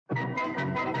The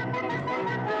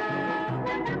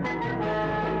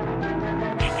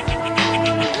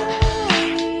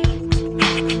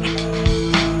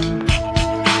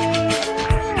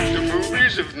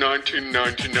movies of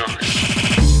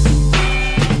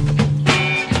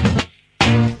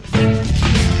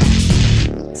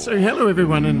 1999. So hello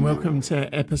everyone and welcome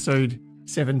to episode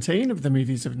 17 of the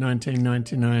Movies of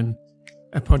 1999,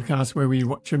 a podcast where we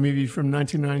watch a movie from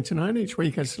 1999 each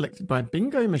week as selected by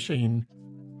Bingo Machine.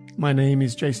 My name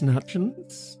is Jason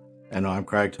Hutchins. And I'm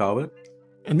Craig Talbot.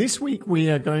 And this week we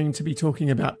are going to be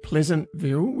talking about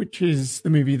Pleasantville, which is the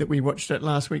movie that we watched at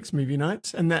last week's movie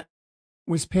night, and that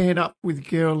was paired up with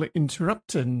Girl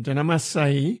Interrupted. And I must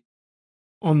say,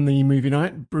 on the movie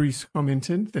night, Bruce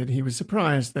commented that he was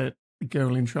surprised that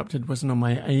Girl Interrupted wasn't on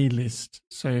my A list,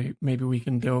 so maybe we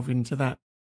can delve into that.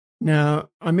 Now,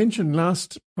 I mentioned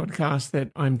last podcast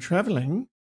that I'm travelling,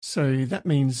 so that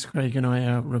means Craig and I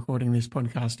are recording this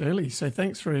podcast early. So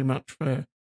thanks very much for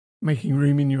making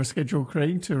room in your schedule,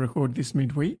 Craig, to record this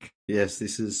midweek. Yes,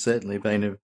 this has certainly been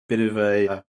a bit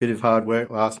of hard work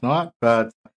last night,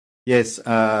 but yes,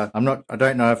 I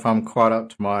don't know if I'm quite up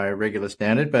to my regular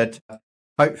standard, but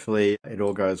hopefully it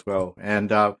all goes well. And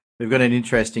we've got an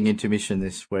interesting intermission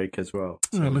this week as well.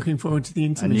 So looking forward to the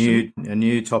intermission. A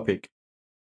new topic.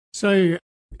 So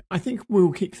I think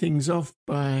we'll kick things off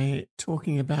by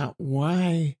talking about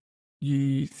why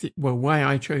why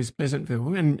I chose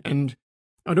Pleasantville. And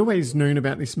I'd always known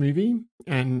about this movie,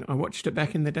 and I watched it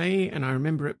back in the day, and I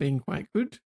remember it being quite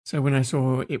good. So when I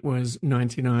saw it was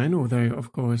 99, although,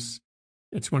 of course,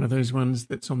 it's one of those ones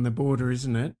that's on the border,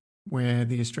 isn't it, where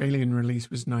the Australian release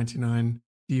was 99,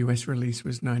 the US release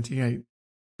was 98.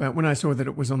 But when I saw that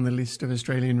it was on the list of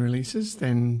Australian releases,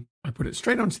 then I put it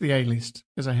straight onto the A list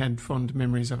because I had fond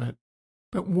memories of it.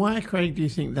 But why, Craig, do you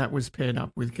think that was paired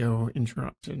up with Girl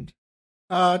Interrupted?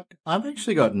 I've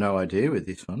actually got no idea with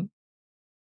this one.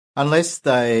 I'm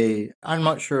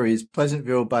not sure, is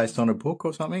Pleasantville based on a book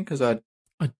or something? Because I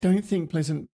don't think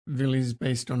Pleasantville is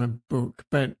based on a book,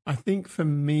 but I think for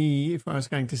me, if I was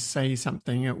going to say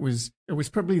something, it was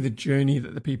probably the journey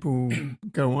that the people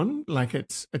go on. Like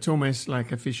it's almost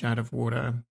like a fish out of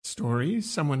water story.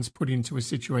 Someone's put into a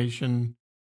situation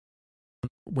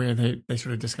where they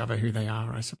sort of discover who they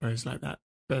are, I suppose, like that.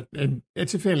 But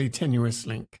it's a fairly tenuous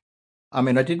link. I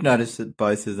mean, I did notice that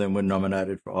both of them were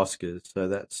nominated for Oscars, so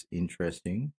that's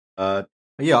interesting. I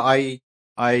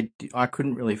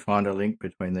couldn't really find a link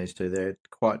between these two. They're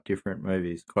quite different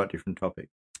movies, quite different topics.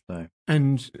 So.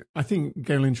 And I think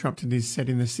Girl Interrupted is set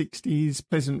in the 60s.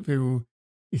 Pleasantville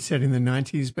is set in the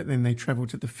 90s, but then they travel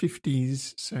to the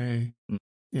 50s. So,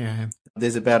 yeah.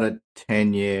 There's about a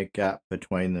 10-year gap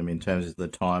between them in terms of the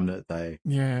time that they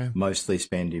mostly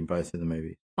spend in both of the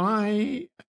movies. I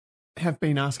have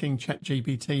been asking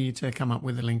ChatGPT to come up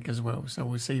with a link as well, so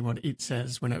we'll see what it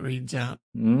says when it reads out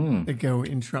the Girl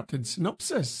Interrupted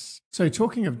synopsis. So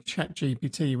talking of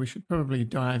ChatGPT, we should probably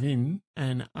dive in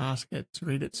and ask it to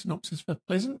read its synopsis for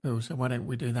Pleasantville, so why don't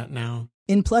we do that now?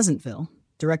 In Pleasantville,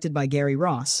 directed by Gary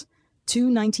Ross, two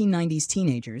 1990s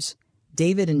teenagers,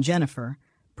 David and Jennifer,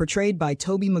 portrayed by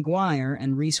Tobey Maguire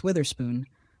and Reese Witherspoon,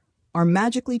 are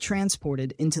magically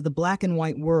transported into the black and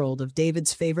white world of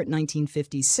David's favorite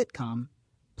 1950s sitcom,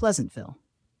 Pleasantville.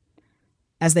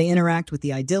 As they interact with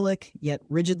the idyllic, yet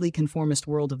rigidly conformist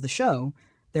world of the show,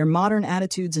 their modern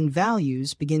attitudes and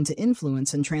values begin to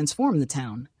influence and transform the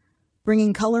town,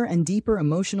 bringing color and deeper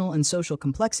emotional and social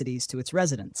complexities to its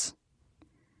residents.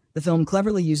 The film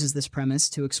cleverly uses this premise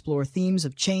to explore themes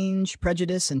of change,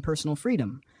 prejudice, and personal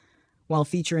freedom, while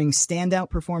featuring standout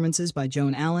performances by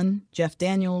Joan Allen, Jeff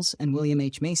Daniels, and William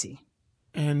H. Macy.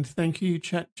 And thank you,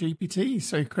 ChatGPT.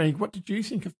 So, Craig, what did you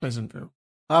think of Pleasantville?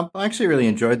 I actually really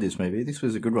enjoyed this movie. This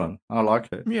was a good one. I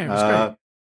liked it. Yeah, it was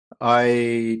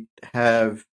great.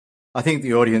 I think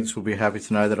the audience will be happy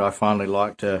to know that I finally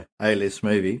liked a A-list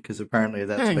movie, because apparently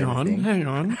that's been a thing. Hang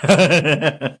on.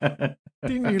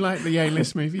 Didn't you like the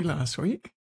A-list movie last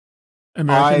week?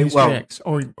 American History X,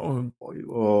 we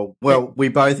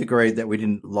both agreed that we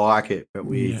didn't like it, but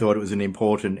we thought it was an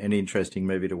important and interesting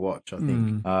movie to watch, I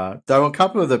think. Though a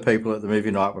couple of the people at the movie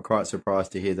night were quite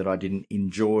surprised to hear that I didn't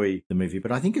enjoy the movie,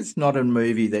 but I think it's not a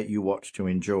movie that you watch to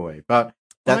enjoy. But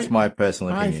that's my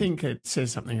personal opinion. I think it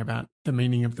says something about the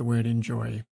meaning of the word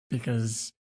enjoy,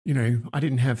 because, I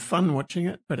didn't have fun watching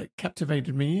it, but it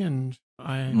captivated me, and so...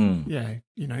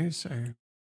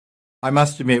 I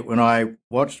must admit, when I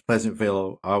watched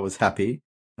Pleasantville, I was happy.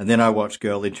 And then I watched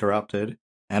Girl Interrupted,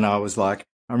 and I was like,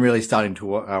 I'm really starting to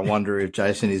wonder if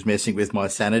Jason is messing with my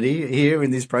sanity here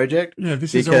in this project. Yeah,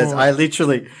 this because is all...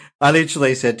 I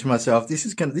literally said to myself, this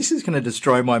is gonna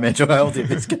destroy my mental health if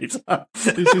this keeps up.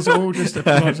 This is all just a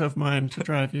plot of mine to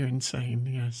drive you insane.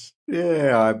 Yes.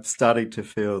 Yeah, I'm starting to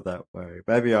feel that way.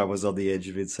 Maybe I was on the edge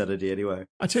of insanity anyway.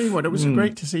 I tell you what, it was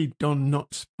great to see Don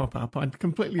Knotts pop up. I'd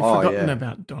completely forgotten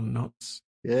about Don Knotts.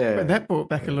 Yeah. But that brought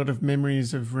back a lot of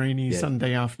memories of rainy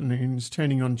Sunday afternoons,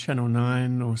 turning on Channel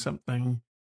 9 or something.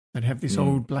 They'd have this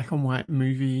old black and white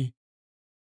movie.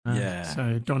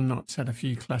 So Don Knotts had a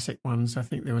few classic ones. I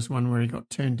think there was one where he got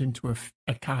turned into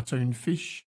a cartoon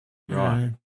fish.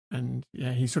 Right. And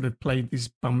he sort of played this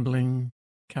bumbling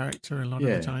character a lot of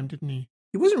the time, didn't he?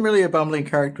 He wasn't really a bumbling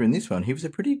character in this one. He was a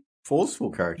pretty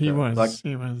forceful character. He was.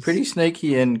 Pretty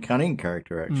sneaky and cunning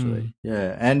character, actually.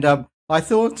 Yeah. And I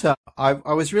thought I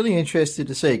was really interested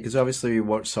to see, because obviously we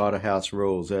watched Cider House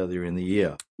Rules earlier in the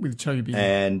year. With Toby.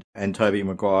 And Toby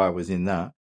Maguire was in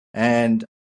that. And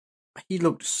he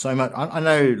looked so much, I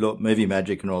know, look, movie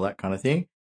magic and all that kind of thing,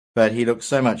 but he looked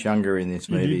so much younger in this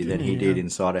movie than he did in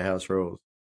Cider House Rules.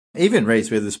 Even Reese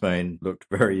Witherspoon looked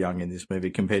very young in this movie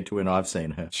compared to when I've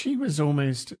seen her. She was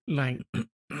almost like,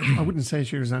 I wouldn't say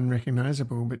she was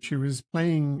unrecognisable, but she was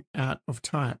playing out of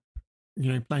type,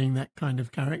 playing that kind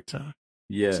of character.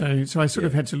 Yeah. So I sort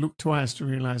of had to look twice to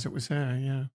realise it was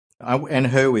her, and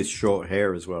her with short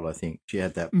hair as well, I think. She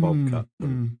had that bob cut.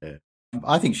 Yeah.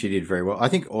 I think she did very well. I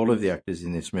think all of the actors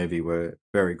in this movie were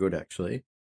very good, actually.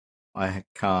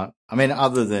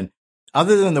 Other than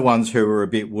the ones who were a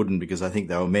bit wooden, because I think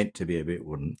they were meant to be a bit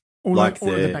wooden. All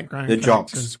the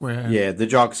jocks, the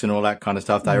jocks and all that kind of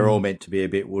stuff. They were all meant to be a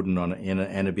bit wooden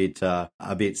and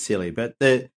a bit silly. But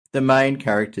the main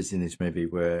characters in this movie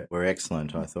were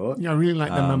excellent, I thought. Yeah, I really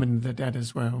like the mum and the dad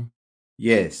as well.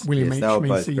 Yes, William H. they were both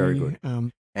Macy, very good.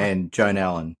 And Joan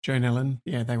Allen.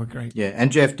 Yeah, they were great. Yeah,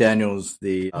 and Jeff Daniels,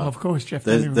 of course, Jeff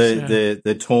Daniels.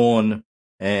 The torn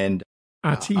and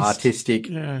artistic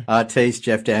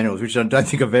Jeff Daniels, which I don't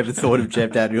think I've ever thought of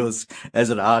Jeff Daniels as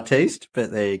an artiste,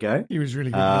 but there you go. He was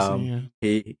really good, wasn't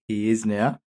he? He is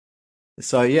now.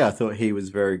 So yeah, I thought he was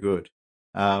very good.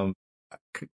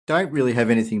 Don't really have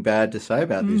anything bad to say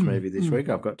about this movie this week,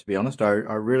 I've got to be honest. I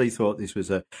really thought this was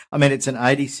it's an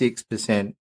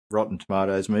 86% Rotten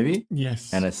Tomatoes movie.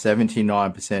 Yes. And a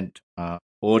 79%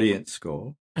 audience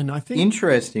score. And I think,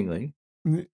 interestingly,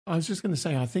 I was just going to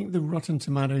say, I think the Rotten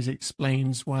Tomatoes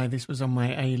explains why this was on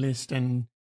my A list and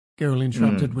Girl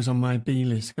Interrupted was on my B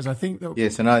list, because I think that...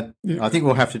 Yes, and I think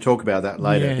we'll have to talk about that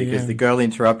later, because the Girl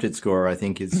Interrupted score, I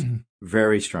think, is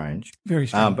very strange. Very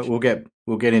strange. But we'll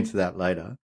get into that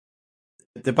later.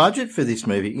 The budget for this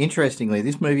movie, interestingly,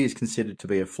 this movie is considered to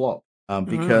be a flop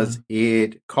because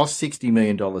it cost $60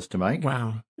 million to make.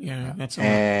 Wow. Yeah, that's a lot.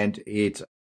 And it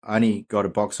only got a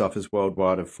box office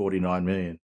worldwide of $49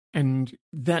 million. And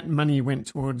that money went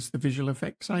towards the visual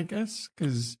effects, I guess,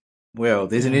 because... Well,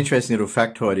 there's an interesting little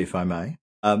factoid, if I may.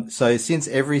 So since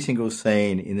every single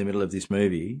scene in the middle of this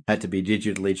movie had to be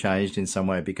digitally changed in some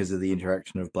way because of the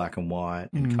interaction of black and white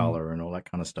and colour and all that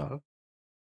kind of stuff,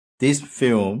 this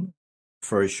film,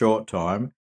 for a short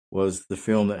time, was the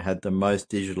film that had the most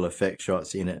digital effect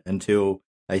shots in it until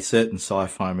a certain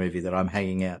sci-fi movie that I'm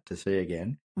hanging out to see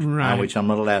again, right? Which I'm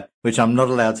not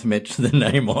allowed to mention the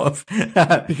name of,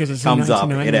 because it comes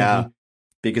up in our.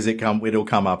 Because it'll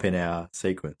come up in our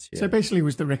sequence. Yeah. So basically, it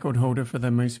was the record holder for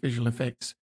the most visual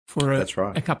effects for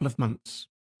a couple of months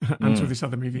until this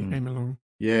other movie came along.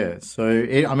 Yeah, so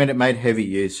it made heavy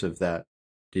use of that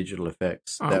digital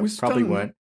effects. That probably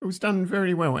weren't. It was done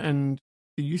very well, and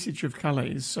the usage of colour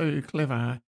is so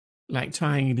clever, like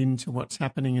tying it into what's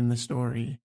happening in the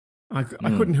story. I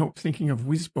couldn't help thinking of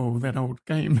Whizball, that old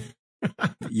game.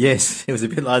 Yes, it was a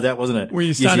bit like that, wasn't it? Where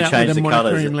you start out with a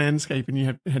monochrome landscape and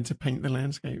you had to paint the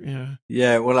landscape, yeah.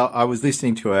 Yeah, well, I was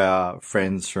listening to our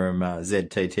friends from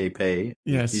ZTTP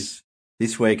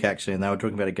this week, actually, and they were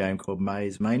talking about a game called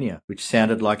Maze Mania, which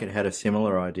sounded like it had a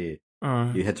similar idea.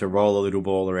 You had to roll a little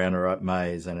ball around a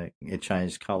maze and it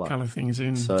changed colour. Colour things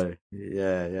in. So,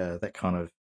 yeah, that kind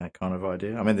of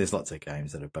idea. I mean, there's lots of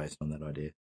games that are based on that idea.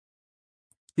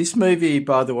 This movie,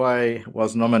 by the way,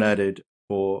 was nominated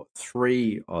for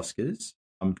 3 Oscars.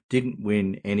 Didn't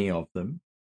win any of them,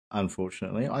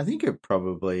 unfortunately. I think it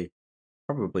probably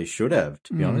should have,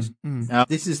 to be honest. Now,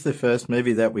 this is the first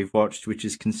movie that we've watched which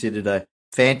is considered a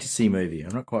fantasy movie.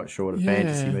 I'm not quite sure what a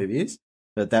fantasy movie is,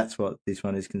 but that's what this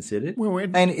one is considered. Well,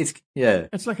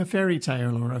 it's like a fairy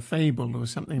tale or a fable or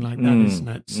something like that, isn't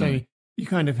it? So you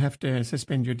kind of have to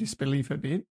suspend your disbelief a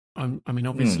bit. I mean,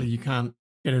 obviously you can't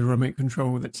get a remote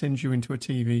control that sends you into a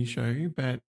TV show,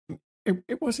 but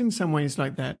it was in some ways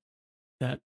like that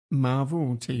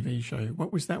Marvel TV show.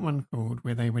 What was that one called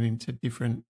where they went into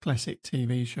different classic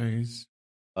TV shows?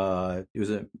 It was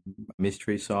a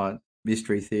Mystery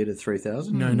Theater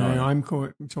 3000? No, I'm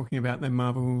talking about the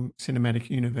Marvel Cinematic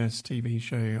Universe TV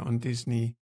show on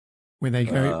Disney where they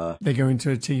go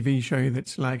into a TV show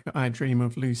that's like I Dream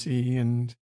of Lucy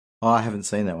and... Oh, I haven't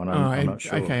seen that one. I'm not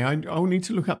sure. Okay, I'll need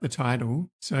to look up the title.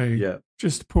 So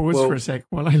just pause for a sec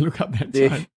while I look up that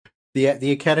title.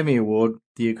 The Academy Award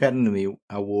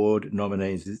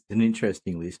nominees is an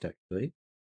interesting list actually.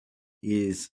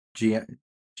 Is Jeanne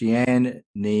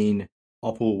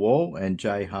Opel-Wall and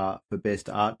Jay Hart for Best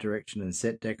Art Direction and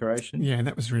Set Decoration. Yeah,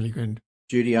 that was really good.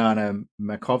 Judiana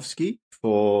Makovsky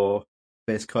for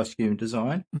Best Costume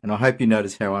Design. And I hope you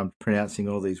notice how I'm pronouncing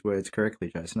all these words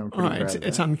correctly, Jason. I'm pretty proud of that.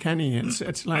 It's uncanny.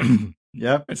 It's like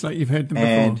yep. It's like you've heard them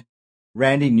and before.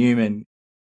 Randy Newman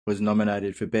was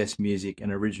nominated for Best Music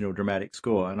and Original Dramatic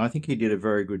Score. And I think he did a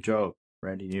very good job,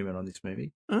 Randy Newman, on this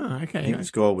movie. Oh, okay. I think the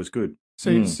score was good. So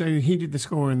he did the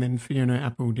score and then Fiona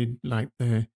Apple did like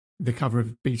the cover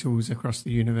of Beatles Across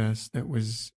the Universe that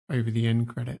was over the end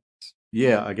credits.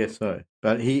 Yeah, I guess so.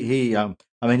 But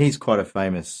he's quite a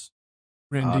famous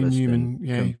Randy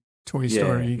Newman, Toy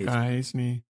Story guy, isn't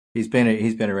he? He's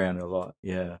been around a lot,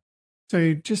 yeah.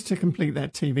 So just to complete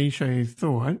that TV show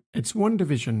thought, it's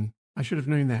WandaVision. I should have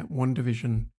known that,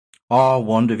 WandaVision. Oh,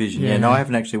 WandaVision. Yeah, no, I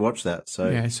haven't actually watched that. So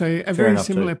a very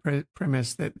similar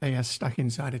premise that they are stuck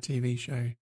inside a TV show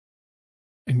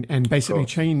and basically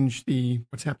change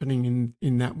what's happening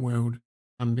in that world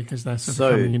because they're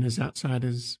sort of coming in as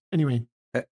outsiders. Anyway.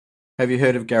 Have you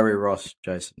heard of Gary Ross,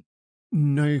 Jason?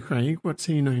 No, Craig. What's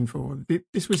he known for?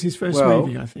 This was his first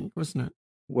movie, I think, wasn't it?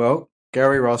 Well,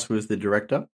 Gary Ross was the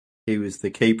director. He was the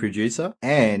key producer,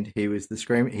 and he was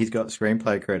he's got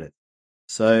screenplay credit.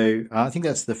 So I think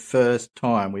that's the first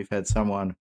time we've had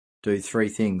someone do three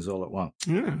things all at once.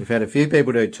 Yeah. We've had a few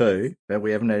people do two, but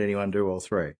we haven't had anyone do all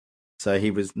three. So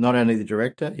he was not only the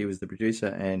director, he was the producer,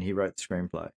 and he wrote the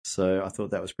screenplay. So I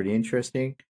thought that was pretty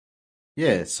interesting.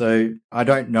 Yeah, so I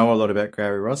don't know a lot about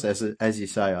Gary Ross. As you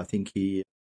say, I think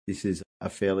this is a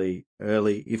fairly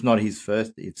early, if not his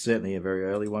first, it's certainly a very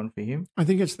early one for him. I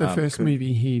think it's the first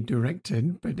movie he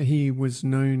directed, but he was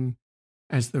known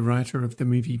as the writer of the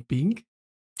movie Big,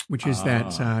 which is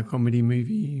that comedy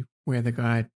movie where the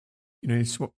guy,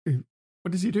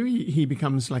 what does he do? He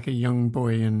becomes like a young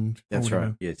boy and that's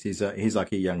right. Yes, he's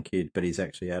like a young kid, but he's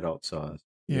actually adult sized.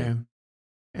 Yeah,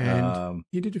 and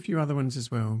he did a few other ones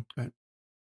as well. But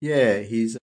yeah,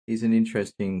 he's an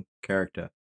interesting character.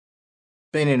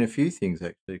 Been in a few things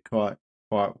actually. Quite.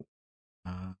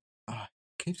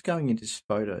 Keeps going into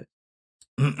photos.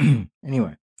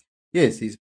 Anyway, yes,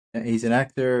 he's an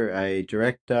actor, a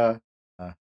director.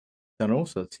 Done all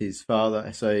sorts. His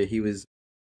father, so he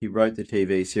wrote the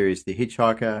TV series The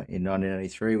Hitchhiker in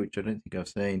 1983, which I don't think I've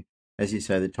seen. As you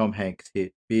say, the Tom Hanks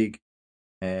hit Big,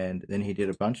 and then he did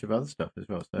a bunch of other stuff as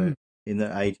well. So in the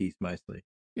 80s mostly.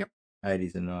 Yep.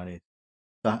 80s and 90s.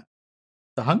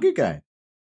 The Hunger Games.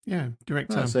 Yeah,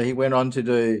 director. Oh, so he went on to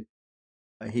do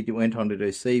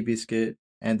Seabiscuit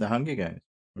and The Hunger Games.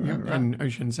 Right. And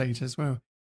Ocean's 8 as well.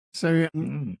 So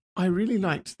I really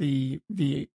liked the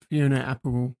Fiona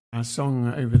Apple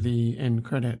song over the end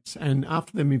credits. And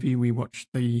after the movie, we watched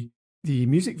the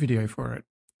music video for it.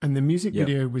 And the music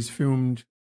video was filmed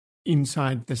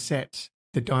inside the set,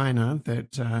 the diner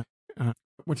that,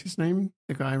 what's his name?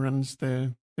 The guy runs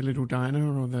the little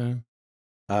diner or the...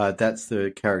 that's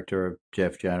the character of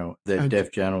Jeff Janel,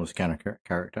 Jeff Janel's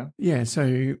character. Yeah,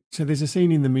 so there's a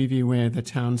scene in the movie where the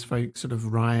townsfolk sort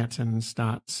of riot and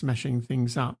start smashing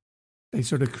things up. They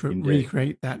sort of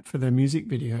recreate that for the music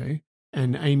video,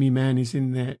 and Amy Mann is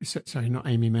in there. Sorry, not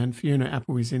Amy Mann. Fiona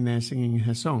Apple is in there singing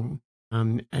her song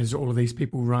as all of these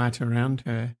people riot around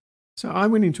her. So I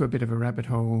went into a bit of a rabbit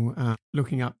hole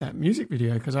looking up that music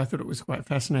video because I thought it was quite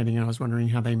fascinating, and I was wondering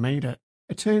how they made it.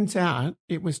 It turns out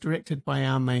it was directed by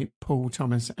our mate Paul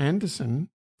Thomas Anderson,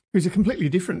 who's a completely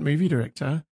different movie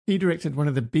director. He directed one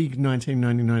of the big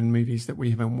 1999 movies that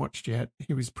we haven't watched yet.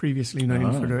 He was previously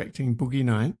known for directing Boogie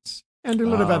Nights and a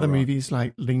lot of other movies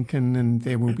like Lincoln and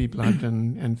There Will Be Blood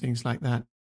and things like that.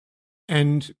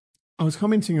 And I was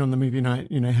commenting on the movie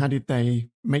night, how did they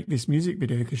make this music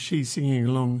video? Because she's singing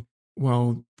along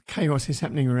while chaos is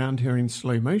happening around her in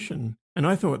slow motion. And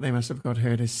I thought they must have got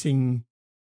her to sing,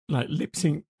 like lip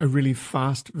sync a really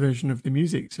fast version of the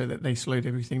music so that they slowed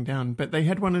everything down. But they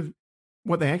had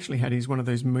what they actually had is one of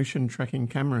those motion tracking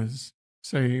cameras.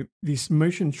 So this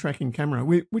motion tracking camera,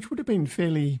 which would have been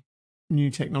fairly new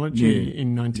technology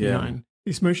in 1999,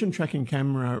 this motion tracking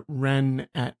camera ran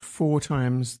at 4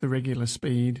 times the regular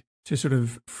speed to sort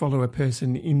of follow a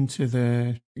person into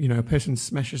the, a person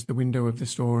smashes the window of the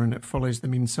store and it follows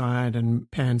them inside and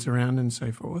pans around and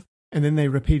so forth. And then they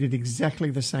repeated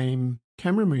exactly the same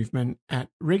camera movement at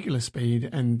regular speed,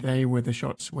 and they were the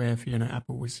shots where Fiona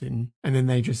Apple was in. And then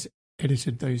they just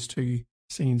edited those two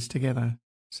scenes together.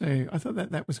 So I thought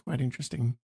that was quite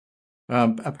interesting.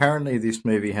 Apparently this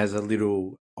movie has a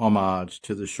little homage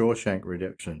to the Shawshank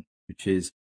Redemption, which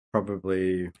is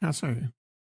probably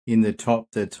in the top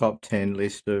 10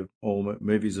 list of all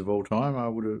movies of all time, I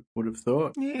would have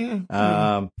thought.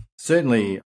 Yeah.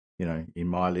 Certainly, in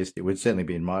my list, it would certainly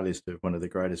be in my list of one of the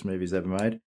greatest movies ever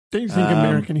made. Don't you think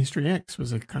American History X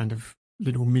was a kind of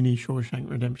little mini Shawshank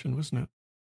Redemption, wasn't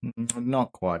it?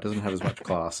 Not quite. It doesn't have as much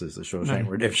class as the Shawshank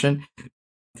Redemption.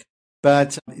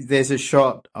 But there's a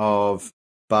shot of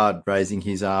Bud raising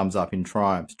his arms up in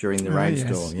triumph during the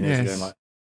rainstorm. Yes. So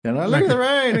going look at the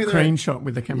rain. A crane shot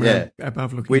with the camera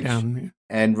above looking down. Yeah.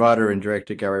 And writer and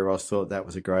director Gary Ross thought that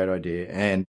was a great idea.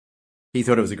 And he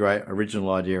thought it was a great original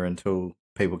idea until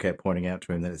people kept pointing out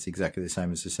to him that it's exactly the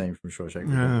same as the scene from Shawshank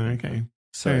Redemption. Oh, okay.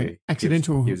 So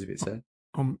accidental he was a bit sad.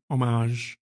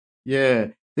 Homage. Yeah.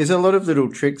 There's a lot of little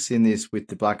tricks in this with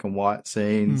the black and white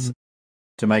scenes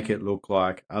to make it look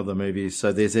like other movies.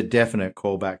 So there's a definite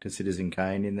callback to Citizen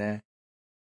Kane in there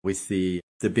with the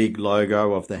big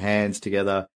logo of the hands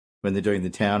together when they're doing the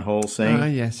town hall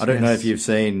scene. Yes. I don't know if you've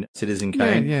seen Citizen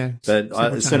Kane, but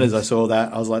as soon as I saw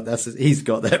that, I was like, he's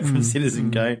got that from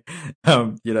Citizen Kane.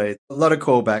 A lot of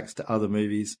callbacks to other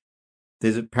movies.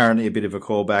 There's apparently a bit of a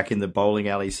callback in the bowling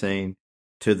alley scene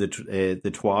to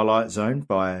the Twilight Zone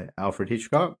by Alfred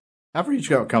Hitchcock. Alfred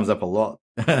Hitchcock comes up a lot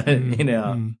in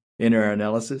our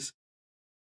analysis.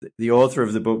 The author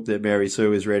of the book that Mary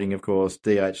Sue is reading, of course,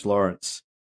 D.H. Lawrence,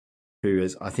 who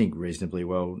is, I think, reasonably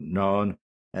well known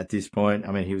at this point.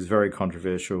 I mean, he was very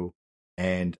controversial,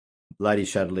 and Lady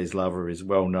Chatterley's Lover is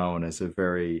well known as a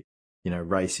very,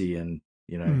 racy and,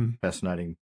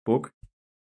 fascinating book.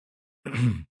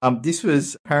 This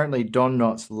was apparently Don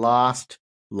Knotts' last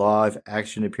live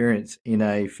action appearance in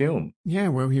a film. Yeah,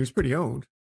 well, he was pretty old.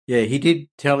 Yeah, he did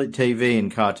TV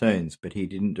and cartoons, but he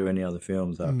didn't do any other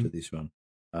films after this one.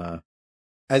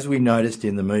 As we noticed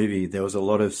in the movie, there was a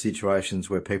lot of situations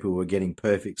where people were getting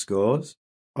perfect scores.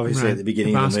 Obviously, at the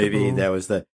beginning of the movie, there was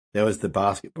the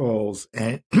basketballs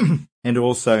and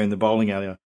also in the bowling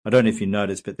alley. I don't know if you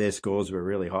noticed, but their scores were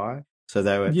really high. So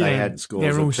they had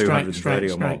scores of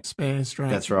 230 or more. Spare, straight.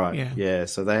 That's right. Yeah.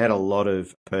 So they had a lot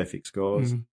of perfect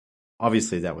scores.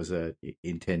 Obviously, that was a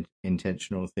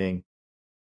intentional thing.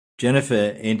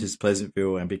 Jennifer enters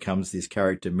Pleasantville and becomes this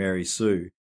character, Mary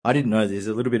Sue. I didn't know there's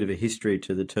a little bit of a history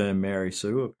to the term Mary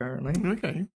Sue, apparently.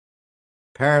 Okay.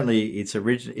 Apparently, it's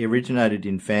originated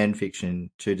in fan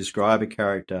fiction to describe a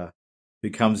character who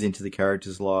comes into the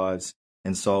characters' lives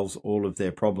and solves all of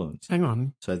their problems. Hang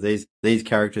on. So these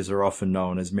characters are often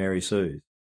known as Mary Sues.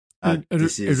 It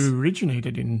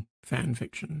originated in fan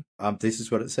fiction. This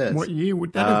is what it says. What year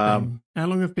would that have been? How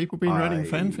long have people been writing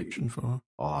fan fiction for?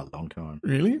 Oh, a long time.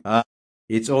 Really?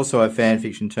 It's also a fan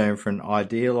fiction term for an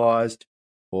idealized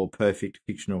or perfect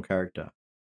fictional character,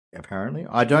 apparently.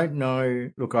 I don't know.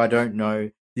 Look, I don't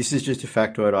know. This is just a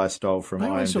factoid I stole from IMDb. I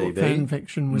always thought fan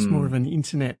fiction was more of an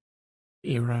internet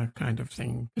era kind of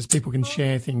thing, because people can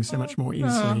share things so much more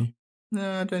easily.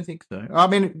 No, I don't think so. I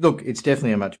mean, look, it's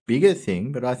definitely a much bigger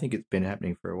thing, but I think it's been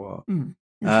happening for a while.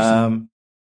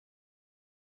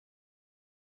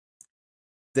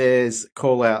 There's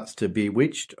call-outs to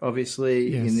Bewitched,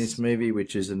 obviously, in this movie,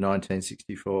 which is a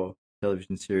 1964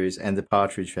 television series, and The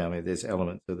Partridge Family. There's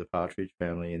elements of The Partridge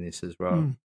Family in this as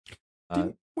well.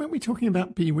 Weren't we talking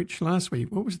about Bewitched last week?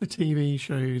 What was the TV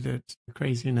show that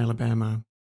Crazy in Alabama?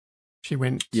 She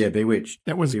went... Yeah, Bewitched.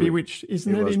 That was Bewitched.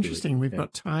 Isn't that interesting? We've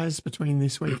got ties between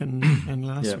this week and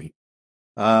last week.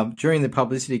 During the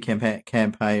publicity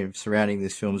campaign surrounding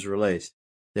this film's release,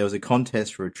 there was a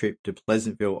contest for a trip to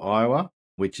Pleasantville, Iowa,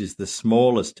 which is the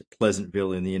smallest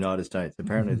Pleasantville in the United States.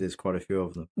 Apparently there's quite a few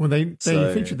of them. Well, they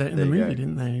featured that in the movie,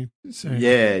 didn't they? So,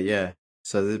 yeah.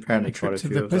 So there's apparently quite a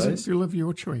few of those. The Pleasantville of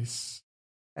your choice.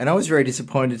 And I was very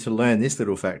disappointed to learn this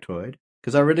little factoid,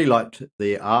 because I really liked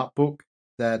the art book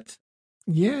that...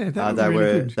 Yeah, that was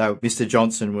really good. Mr.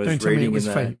 Johnson was Don't reading. Tell me it was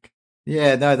fake.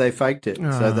 Yeah, no, they faked it.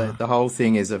 So the whole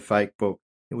thing is a fake book.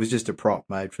 It was just a prop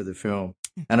made for the film.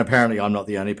 And apparently I'm not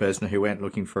the only person who went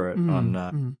looking for it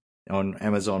on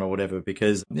Amazon or whatever,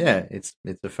 because, it's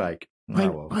a fake.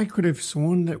 I could have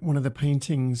sworn that one of the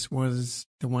paintings was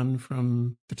the one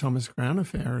from the Thomas Crown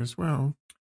Affair as well.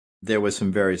 There was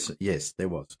some yes, there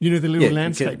was. You know, the little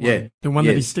landscape one? The one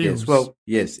that he steals? Yes. Well,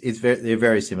 yes, they're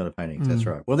very similar paintings, that's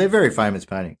right. Well, they're very famous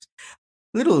paintings.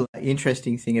 Little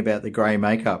interesting thing about the grey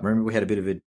makeup. Remember we had a bit of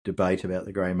a debate about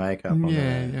the grey makeup on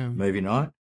the movie night?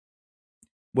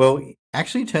 Well, it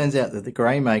actually turns out that the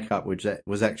grey makeup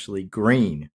was actually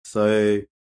green. So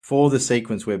for the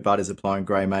sequence where Bud is applying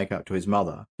grey makeup to his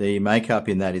mother, the makeup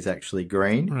in that is actually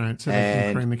green. Right, so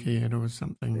they can chroma key it or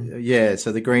something. Yeah,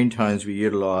 so the green tones were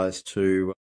utilised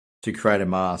to create a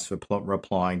mask for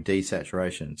applying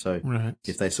desaturation. So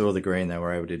if they saw the green, they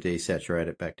were able to desaturate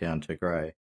it back down to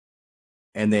grey.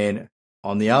 And then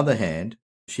on the other hand,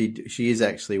 she is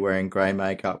actually wearing grey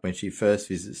makeup when she first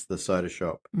visits the soda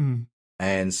shop. Mm.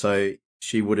 And so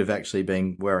she would have actually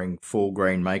been wearing full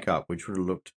green makeup, which would have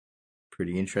looked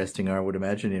pretty interesting, I would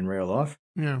imagine, in real life.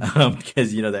 Yeah.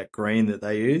 Because, that green that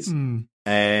they use. Mm.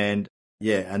 And,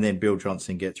 and then Bill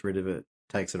Johnson gets rid of it,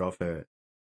 takes it off her,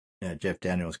 Jeff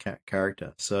Daniels'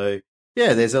 character. So,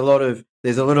 there's a lot of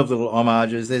little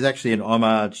homages. There's actually an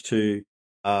homage to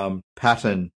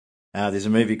Patton. There's a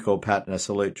movie called Patton, A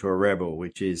Salute to a Rebel,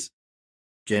 which is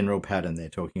General Patton they're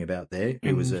talking about there.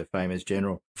 He was a famous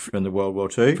general from the World War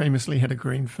II. Famously had a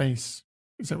green face.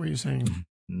 Is that what you're saying?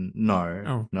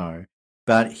 No.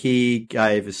 But he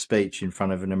gave a speech in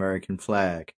front of an American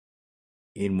flag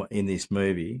in this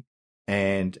movie.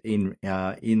 And in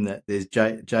that, there's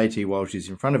J.T. Walsh is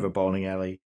in front of a bowling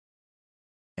alley,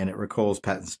 and it recalls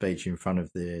Patton's speech in front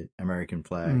of the American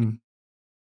flag. Mm.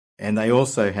 And they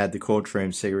also had the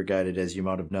courtroom segregated, as you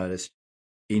might have noticed,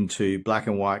 into black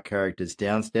and white characters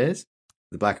downstairs.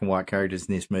 The black and white characters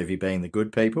in this movie being the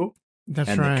good people. That's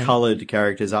and right. the coloured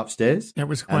characters upstairs. That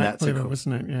was quite clever,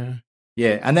 wasn't it? Yeah.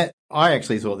 Yeah, and that I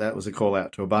actually thought that was a call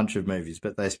out to a bunch of movies,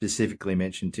 but they specifically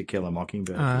mentioned To Kill a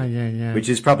Mockingbird. Yeah. Which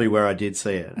is probably where I did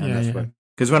see it. And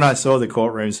because when I saw the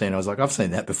courtroom scene, I was like, I've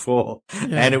seen that before.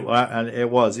 Yeah. And it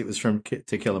was from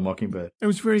To Kill a Mockingbird. It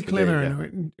was very clever,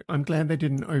 and I'm glad they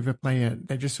didn't overplay it.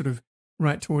 They just sort of,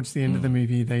 right towards the end of the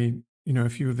movie, they, a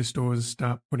few of the stores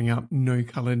start putting up no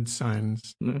coloured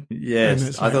signs.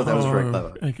 Yes, I thought that was very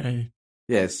clever. Okay.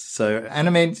 Yes, so, and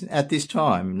I mean, at this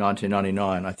time,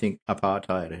 1999, I think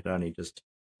apartheid had only just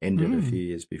ended a few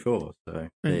years before, so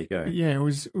there you go. Yeah, it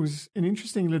was an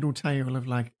interesting little tale of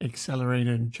like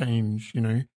accelerated change,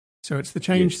 So it's the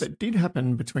change that did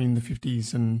happen between the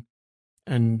 50s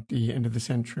and the end of the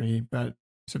century, but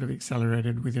sort of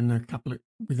accelerated within a couple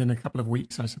of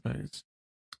weeks, I suppose.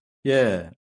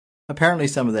 Yeah. Apparently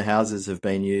some of the houses have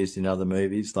been used in other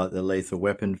movies, like the Lethal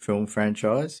Weapon film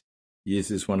franchise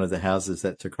uses one of the houses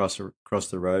that's across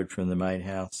the road from the main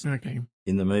house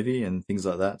in the movie and things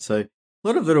like that. So a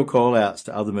lot of little call-outs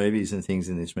to other movies and things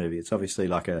in this movie. It's obviously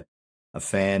like a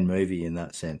fan movie in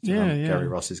that sense. Yeah. Gary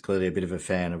Ross is clearly a bit of a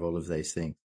fan of all of these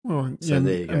things. Well, so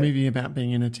there you go. A movie about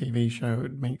being in a TV show,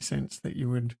 it makes sense that you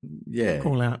would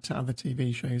call out to other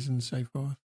TV shows and so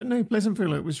forth. But no,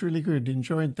 Pleasantville, it was really good.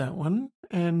 Enjoyed that one.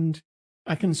 And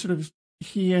I can sort of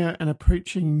hear an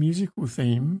approaching musical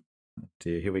theme. Oh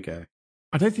dear, here we go.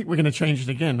 I don't think we're going to change it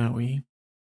again, are we?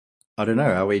 I don't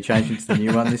know. Are we changing to the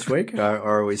new one this week, or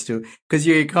are we still? Because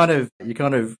you kind of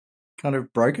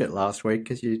broke it last week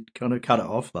because you kind of cut it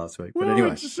off last week. But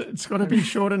anyway, it's got to be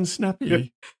short and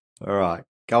snappy. All right,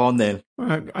 go on then. All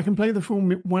right, I can play the full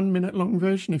 1 minute long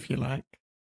version if you like.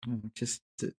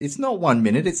 It's not 1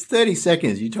 minute. It's 30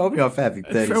 seconds. You told me I've had 30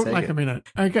 seconds. It felt like a minute.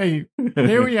 Okay,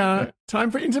 here we are. Time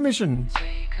for intermission.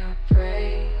 Take a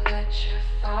break, let your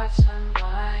thoughts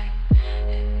unwind.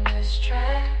 In this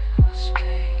dreadful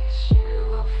space, you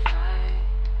will find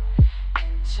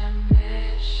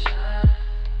intermission,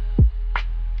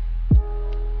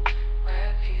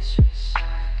 where peace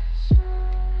resides,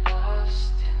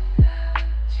 lost in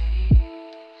melodies,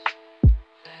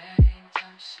 letting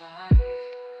time slide.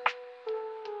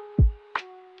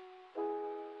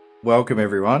 Welcome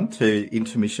everyone to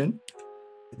intermission.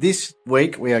 This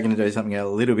week we are going to do something a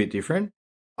little bit different.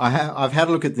 I've had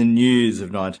a look at the news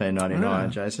of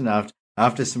 1999, Jason,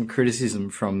 after some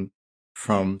criticism from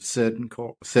certain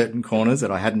corners that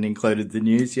I hadn't included the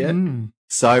news yet.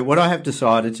 So what I have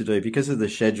decided to do, because of the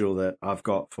schedule that I've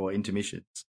got for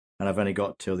intermissions, and I've only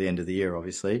got till the end of the year,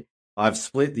 obviously, I've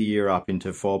split the year up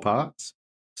into 4 parts.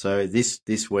 So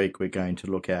this week we're going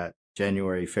to look at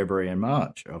January, February and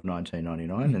March of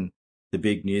 1999 and the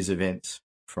big news events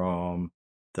from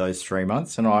those 3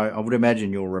 months. And I would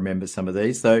imagine you'll remember some of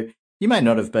these, though you may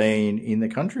not have been in the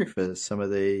country for some of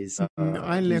these.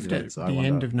 I left at the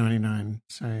end of 99.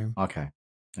 So Okay.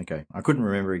 I couldn't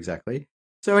remember exactly.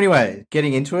 So anyway,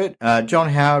 getting into it, John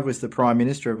Howard was the Prime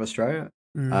Minister of Australia.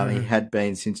 He had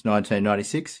been since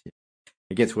 1996.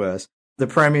 It gets worse. The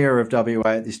Premier of WA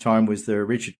at this time was the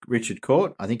Richard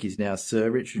Court. I think he's now Sir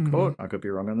Richard Court. I could be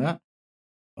wrong on that.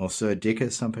 Or Sir Dick,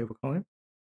 as some people call him.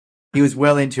 he was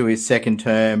well into his second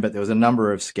term, but there was a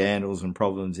number of scandals and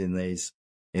problems in these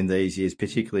years,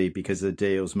 particularly because of the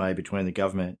deals made between the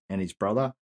government and his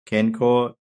brother, Ken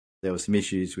Court. There were some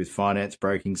issues with finance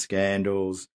broking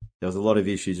scandals. There was a lot of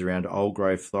issues around old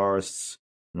growth forests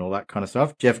and all that kind of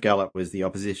stuff. Jeff Gallup was the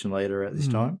opposition leader at this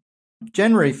time.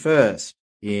 January 1st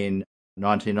in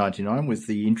 1999 was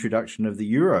the introduction of the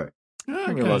euro. I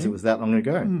didn't realise it was that long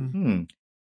ago.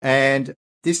 And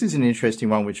this is an interesting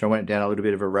one, which I went down a little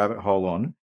bit of a rabbit hole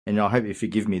on, and I hope you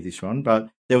forgive me this one, but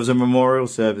there was a memorial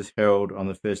service held on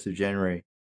the 1st of January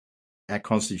at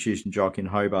Constitution Dock in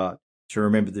Hobart to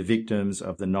remember the victims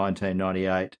of the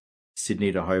 1998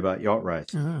 Sydney to Hobart yacht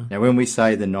race. Now, when we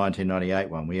say the 1998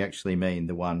 one, we actually mean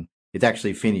the one, it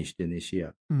actually finished in this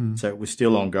year. So it was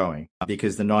still ongoing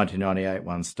because the 1998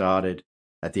 one started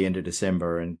at the end of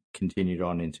December and continued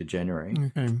on into January.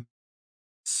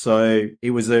 So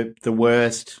it was the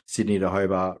worst Sydney to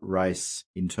Hobart race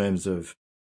in terms of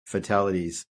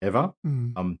fatalities ever.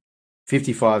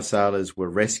 55 sailors were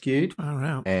rescued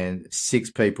and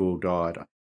 6 people died.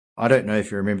 I don't know if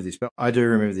you remember this, but I do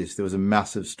remember this. There was a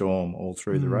massive storm all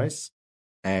through the race,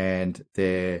 and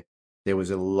there was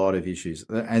a lot of issues.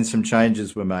 And some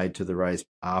changes were made to the race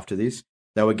after this.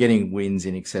 They were getting winds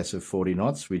in excess of 40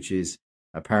 knots, which is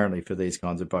apparently for these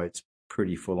kinds of boats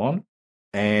pretty full on.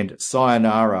 And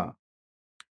Sayonara,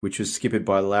 which was skippered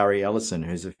by Larry Ellison,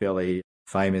 who's a fairly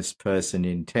famous person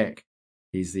in tech.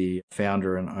 He's the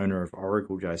founder and owner of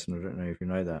Oracle, Jason. I don't know if you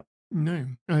know that. No.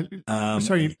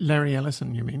 Sorry, Larry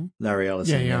Ellison, you mean? Larry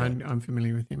Ellison. Yeah, I'm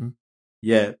familiar with him.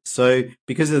 Yeah. So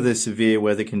because of the severe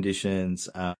weather conditions,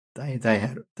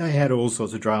 they had all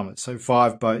sorts of dramas. So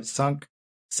 5 boats sunk,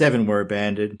 7 were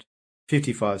abandoned,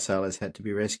 55 sailors had to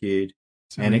be rescued.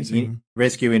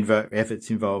 Rescue efforts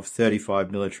involved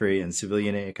 35 military and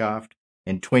civilian aircraft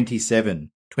and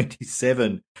 27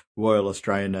 Royal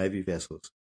Australian Navy vessels.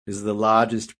 This is the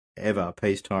largest ever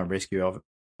peacetime rescue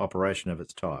operation of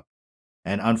its type.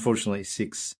 And unfortunately,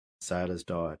 6 sailors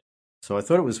died. So I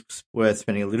thought it was worth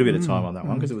spending a little bit of time on that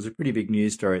one because it was a pretty big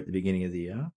news story at the beginning of the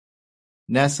year.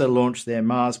 NASA launched their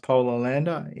Mars Polar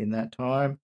Lander in that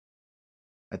time.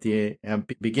 At the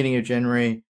beginning of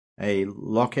January, a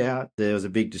lockout. There was a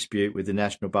big dispute with the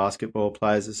National Basketball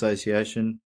Players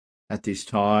Association at this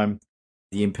time.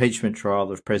 The impeachment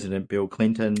trial of President Bill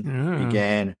Clinton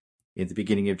began at the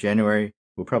beginning of January.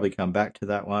 We'll probably come back to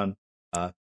that one.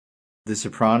 The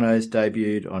Sopranos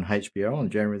debuted on HBO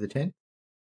on January the 10th.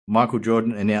 Michael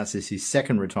Jordan announces his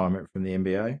second retirement from the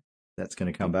NBA. That's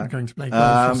going to come back. Going to play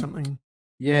golf or something.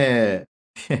 Yeah.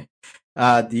 The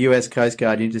US Coast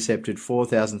Guard intercepted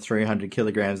 4,300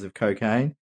 kilograms of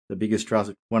cocaine,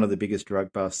 one of the biggest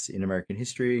drug busts in American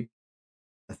history.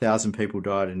 1,000 people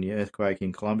died in the earthquake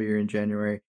in Colombia in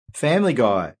January. Family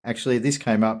Guy, actually, this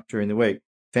came up during the week.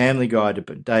 Family Guy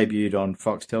debuted on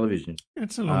Fox Television.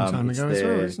 It's a long time ago as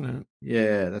well, isn't it?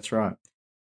 Yeah, that's right.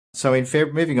 So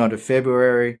moving on to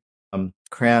February,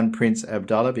 Crown Prince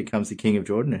Abdullah becomes the King of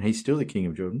Jordan, and he's still the King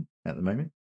of Jordan at the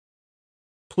moment.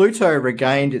 Pluto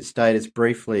regained its status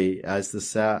briefly as the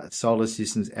solar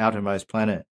system's outermost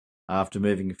planet after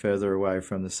moving further away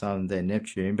from the Sun than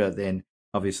Neptune, but then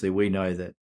obviously we know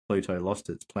that Pluto lost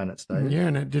its planet status. Yeah,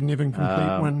 and it didn't even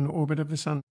complete one orbit of the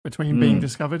Sun between being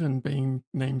discovered and being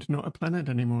named not a planet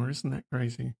anymore. Isn't that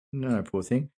crazy? No, poor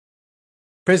thing.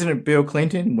 President Bill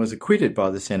Clinton was acquitted by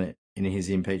the Senate in his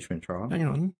impeachment trial.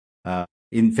 Hang on.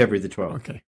 In February the 12th.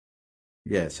 Okay.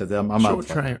 Yeah, so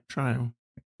short trial.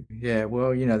 Yeah,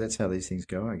 well, that's how these things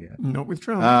go, I guess. Not with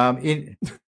Trump. In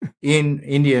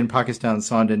India and Pakistan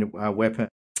signed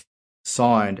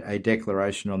a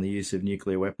declaration on the use of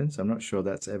nuclear weapons. I'm not sure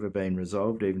that's ever been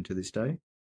resolved, even to this day.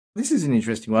 This is an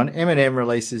interesting one. Eminem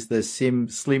releases the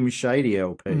Slim Shady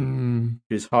LP,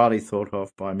 which is highly thought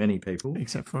of by many people.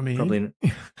 Except for me.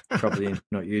 Probably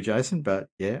not you, Jason, but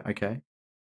yeah, okay.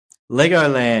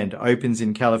 Legoland opens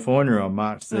in California on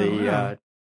March the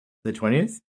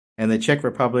 20th, and the Czech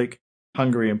Republic,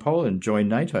 Hungary and Poland joined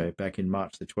NATO back in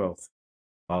March the 12th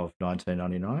of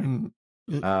 1999.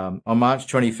 On March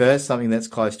 21st, something that's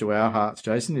close to our hearts,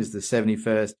 Jason, is the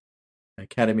 71st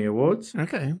Academy Awards.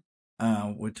 Okay.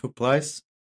 What took place.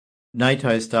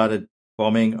 NATO started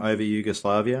bombing over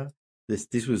Yugoslavia.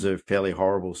 This was a fairly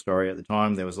horrible story at the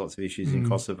time. There was lots of issues in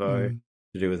Kosovo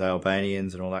to do with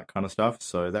Albanians and all that kind of stuff.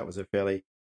 So that was a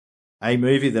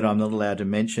movie that I'm not allowed to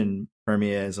mention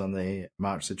premieres on the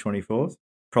March the 24th.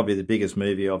 Probably the biggest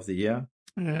movie of the year.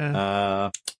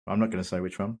 Yeah. I'm not going to say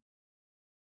which one.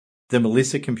 The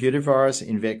Melissa computer virus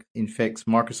infects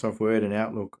Microsoft Word and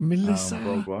Outlook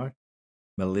worldwide.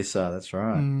 Melissa, that's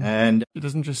right. And it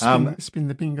doesn't just spin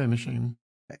the bingo machine.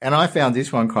 And I found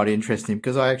this one quite interesting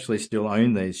because I actually still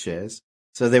own these shares.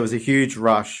 So there was a huge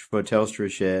rush for Telstra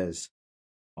shares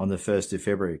on the 1st of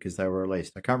February because they were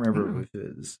released. I can't remember if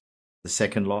it was the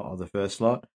second lot or the first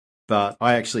lot, but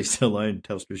I actually still own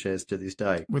Telstra shares to this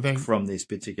day from this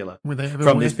particular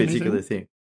thing.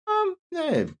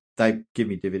 Yeah, they give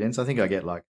me dividends. I think I get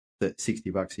like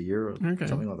 $60 a year or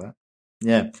something like that.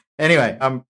 Yeah. Anyway,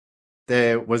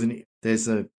 there's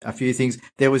a few things.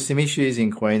 There was some issues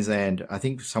in Queensland. I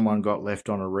think someone got left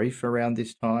on a reef around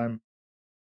this time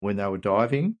when they were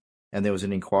diving, and there was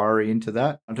an inquiry into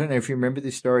that. I don't know if you remember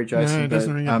this story, Jason. No, it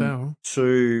doesn't ring a bell.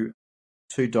 Two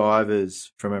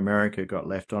divers from America got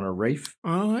left on a reef.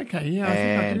 Oh, okay, yeah.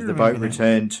 And the boat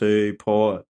returned to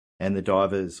port, and the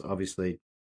divers obviously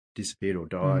disappeared or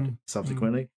died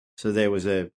subsequently. So there was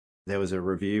a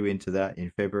review into that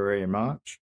in February and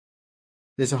March.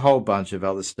 There's a whole bunch of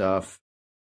other stuff.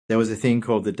 There was a thing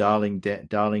called the Darling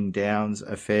Downs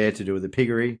affair to do with the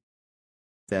piggery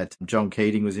that John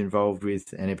Keating was involved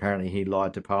with, and apparently he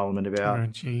lied to Parliament about. Oh,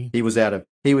 gee. He was out of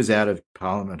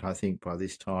Parliament, I think, by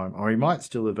this time, or he might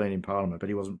still have been in Parliament, but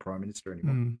he wasn't Prime Minister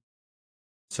anymore.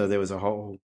 So there was a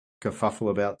whole kerfuffle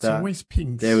about that. It's always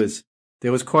pigs.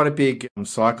 There was quite a big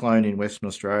cyclone in Western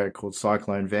Australia called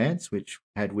Cyclone Vance, which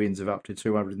had winds of up to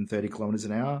 230 kilometres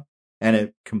an hour, and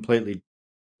it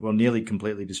nearly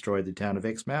completely destroyed the town of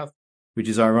Exmouth, which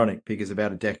is ironic because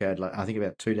about 2 decades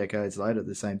later,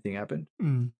 the same thing happened.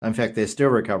 In fact, they're still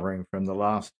recovering from the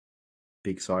last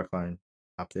big cyclone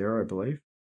up there, I believe.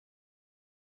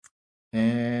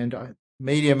 And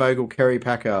media mogul Kerry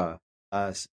Packer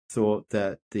thought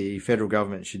that the federal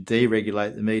government should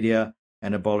deregulate the media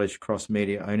and abolish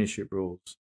cross-media ownership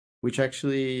rules, which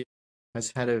actually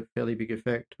has had a fairly big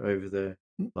effect over the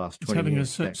last 20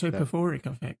 years. It's having a soporific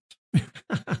effect.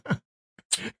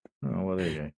 Oh, well, there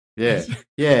you go.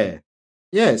 Yeah.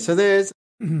 So there's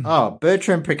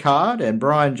Bertrand Piccard and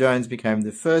Brian Jones became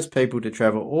the first people to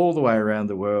travel all the way around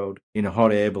the world in a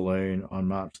hot air balloon on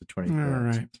March the 23rd. All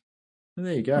right. Well,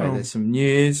 there you go. Well, there's some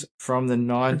news from the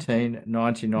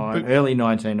early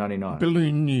 1999.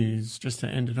 Balloon news, just to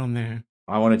end it on there.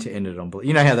 I wanted to end it on,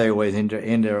 you know how they always end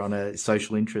on a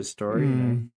social interest story, you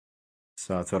know?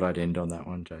 So I thought I'd end on that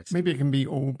one, Jason. Maybe it can be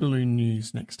all balloon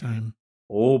news next time.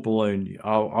 All balloon.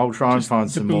 I'll try and find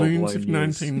some more balloons of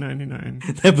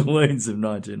 1999. The balloons of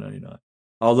 1999.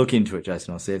 I'll look into it,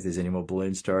 Jason. I'll see if there's any more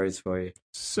balloon stories for you.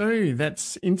 So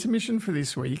that's intermission for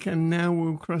this week, and now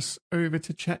we'll cross over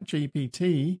to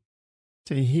ChatGPT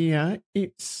to hear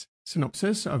its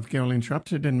synopsis of Girl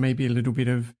Interrupted and maybe a little bit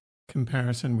of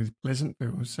comparison with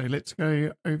Pleasantville. So let's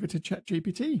go over to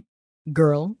ChatGPT.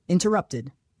 Girl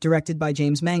Interrupted, directed by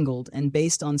James Mangold and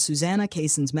based on Susanna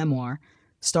Kayson's memoir,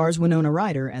 stars Winona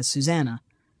Ryder as Susanna,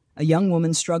 a young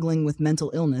woman struggling with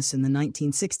mental illness in the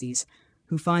 1960s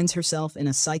who finds herself in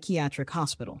a psychiatric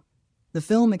hospital. The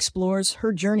film explores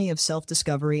her journey of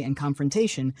self-discovery and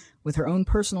confrontation with her own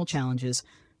personal challenges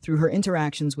through her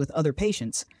interactions with other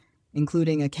patients,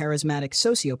 including a charismatic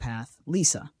sociopath,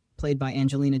 Lisa, played by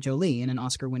Angelina Jolie in an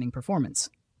Oscar-winning performance.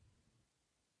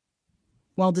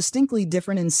 While distinctly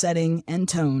different in setting and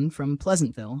tone from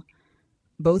Pleasantville,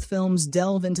 both films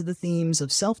delve into the themes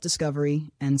of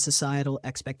self-discovery and societal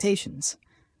expectations,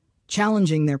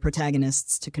 challenging their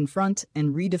protagonists to confront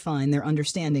and redefine their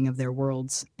understanding of their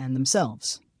worlds and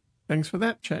themselves. Thanks for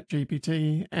that,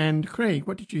 ChatGPT. And Craig,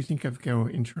 what did you think of Girl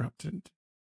Interrupted?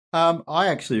 I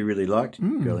actually really liked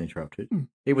Girl Interrupted.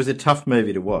 It was a tough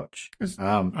movie to watch.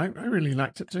 I really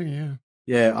liked it too, yeah.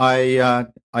 Yeah,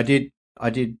 I did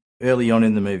early on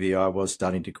in the movie. I was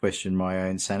starting to question my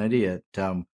own sanity at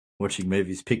watching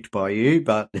movies picked by you,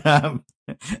 but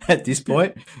at this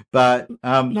point, but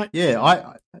I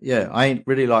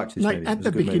really liked this movie. At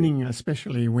the beginning,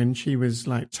 especially when she was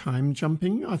like time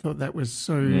jumping, I thought that was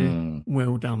so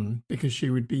well done because she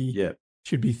would be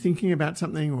she'd be thinking about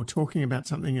something or talking about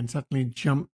something and suddenly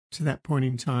jump to that point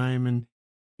in time, and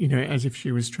as if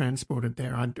she was transported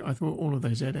there. I thought all of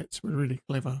those edits were really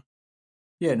clever.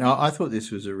 Yeah, no, I thought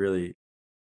this was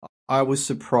I was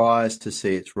surprised to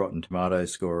see its Rotten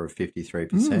Tomatoes score of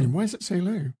 53%. Why is it so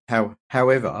low?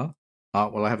 However,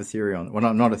 I have a theory on it.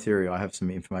 Well, not a theory. I have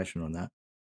some information on that.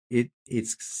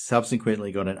 It's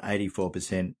subsequently got an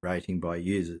 84% rating by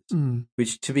users,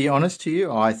 which, to be honest to you,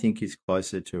 I think is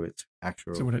closer to its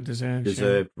actual what it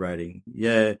deserved rating.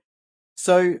 Yeah.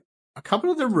 So a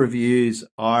couple of the reviews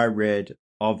I read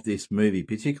of this movie,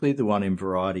 particularly the one in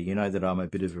Variety, you know that I'm a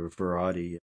bit of a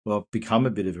variety. Well, I've become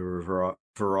a bit of a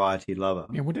variety lover.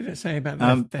 Yeah, what did it say about the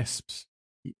thesps?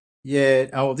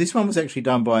 Yeah, this one was actually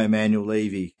done by Emmanuel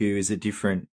Levy, who is a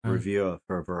different reviewer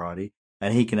for Variety,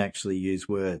 and he can actually use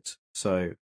words.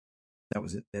 So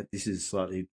This is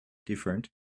slightly different.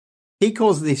 He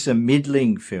calls this a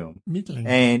middling film. Middling.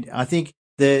 And I think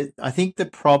the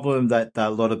problem that a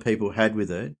lot of people had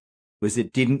with it was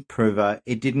it didn't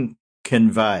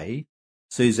convey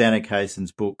Susanna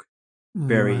Kayson's book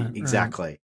very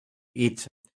exactly. Right.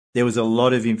 There was a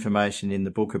lot of information in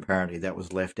the book apparently that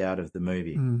was left out of the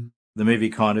movie. The movie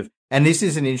kind of, and this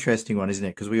is an interesting one, isn't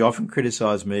it? Because we often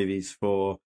criticize movies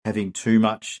for having too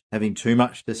much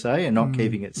to say and not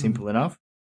keeping it simple enough.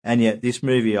 And yet this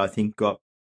movie, I think, got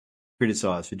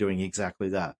criticized for doing exactly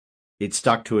that. It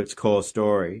stuck to its core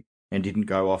story and didn't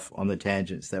go off on the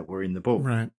tangents that were in the book.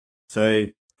 Right. So,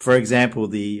 for example,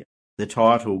 the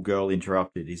title "Girl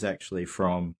Interrupted" is actually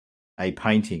from a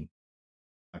painting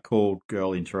called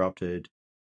 "Girl Interrupted."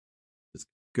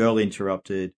 Girl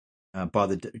Interrupted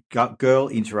Girl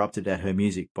Interrupted at Her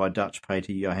Music by Dutch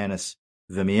painter Johannes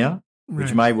Vermeer,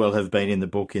 which may well have been in the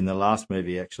book in the last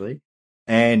movie, actually.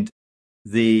 And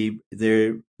the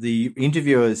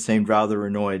interviewers seemed rather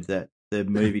annoyed that the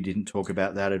movie didn't talk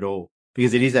about that at all,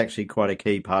 because it is actually quite a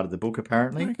key part of the book,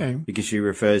 apparently, because she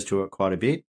refers to it quite a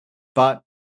bit. But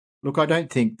look, I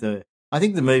think the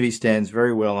movie stands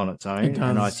very well on its own,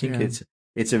 and I think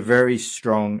it's a very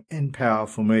strong and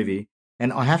powerful movie.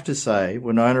 And I have to say,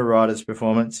 Winona Ryder's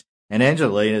performance and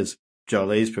Angelina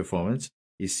Jolie's performance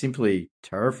is simply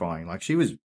terrifying. Like, she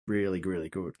was really, really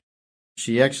good.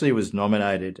 She actually was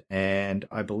nominated and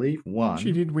I believe won.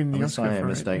 She did win the Oscar for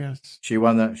it, yes. She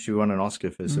won an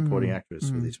Oscar for supporting actress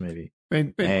for this movie.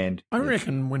 But I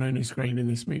reckon Winona's great in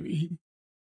this movie.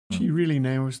 She really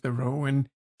nails the role, and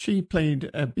she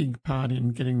played a big part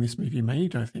in getting this movie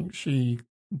made, I think. She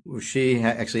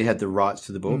actually had the rights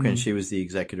to the book, and she was the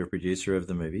executive producer of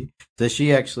the movie. So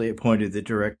she actually appointed the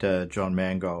director, John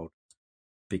Mangold,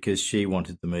 because she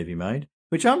wanted the movie made,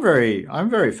 which I'm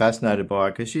very fascinated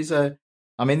by, because this is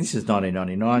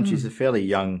 1999. She's a fairly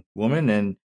young woman,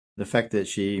 and the fact that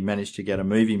she managed to get a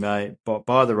movie made,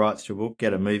 buy the rights to a book,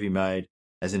 get a movie made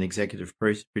as an executive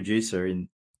producer in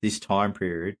this time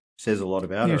period says a lot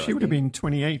about her. Yeah, she would have been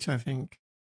 28, I think.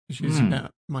 She's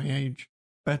about my age.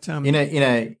 But in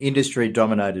a industry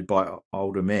dominated by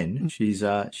older men, she's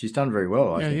done very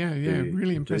well. I think,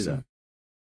 really impressive.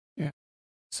 Yeah.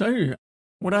 So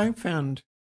what I found,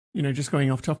 just going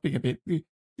off topic a bit,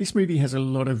 this movie has a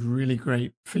lot of really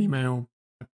great female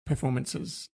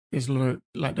performances. There's a lot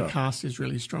of, the cast is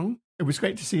really strong. It was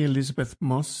great to see Elizabeth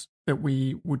Moss, that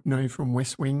we would know from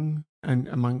West Wing and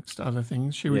amongst other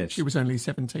things. She was only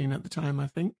 17 at the time, I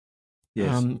think.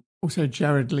 Yes. Also,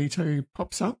 Jared Leto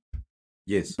pops up.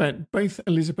 Yes. But both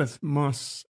Elizabeth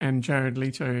Moss and Jared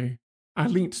Leto are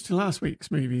linked to last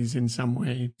week's movies in some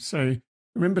way. So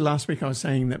remember last week I was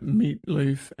saying that Meat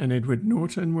Loaf and Edward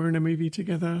Norton were in a movie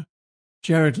together.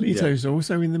 Jared Leto's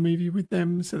also in the movie with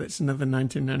them. So that's another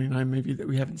 1999 movie that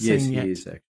we haven't seen yet. Yes, he is,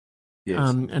 actually. Yes.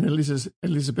 And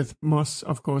Elizabeth Moss,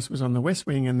 of course, was on The West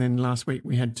Wing. And then last week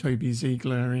we had Toby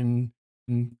Ziegler in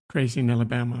Crazy in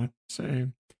Alabama. So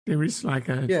there is like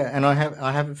a... Yeah, and I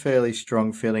have a fairly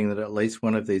strong feeling that at least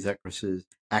one of these actresses,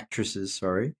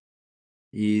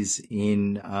 is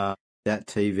in that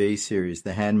TV series,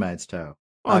 The Handmaid's Tale.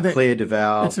 Claire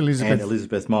Duval and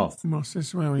Elizabeth Moss. Moss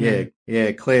as well, yeah.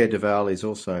 Yeah, Claire Duval is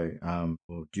also,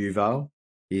 or Duval,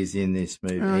 is in this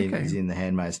movie, is in The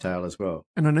Handmaid's Tale as well.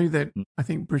 And I know that, I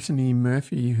think Brittany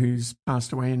Murphy, who's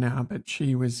passed away now, but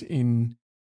she was in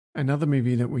another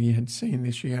movie that we had seen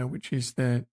this year, which is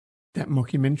that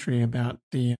mockumentary about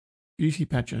the beauty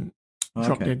pageant,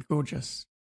 Drop Dead Gorgeous.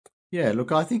 Yeah,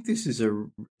 look, I think this is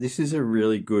a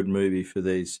really good movie for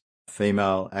these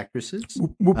female actresses.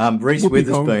 Reese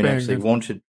Witherspoon actually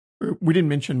wanted... We didn't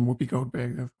mention Whoopi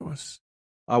Goldberg, of course.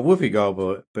 Whoopi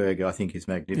Goldberg, I think, is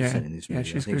magnificent in this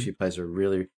movie. I think she plays a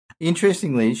really...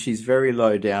 Interestingly, she's very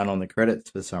low down on the credits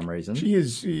for some reason. She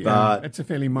is, but it's a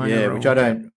fairly minor role.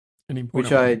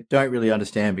 Which I don't really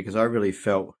understand, because I really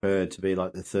felt her to be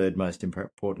like the third most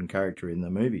important character in the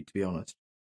movie, to be honest.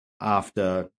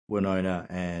 After Winona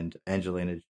and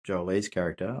Angelina Jolie's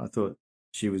character, I thought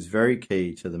she was very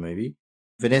key to the movie.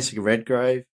 Vanessa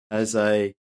Redgrave has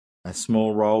a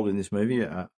small role in this movie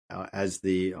as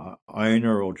the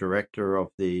owner or director of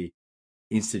the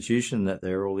institution that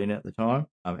they're all in at the time,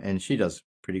 and she does a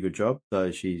pretty good job,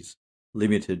 though she's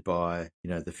limited by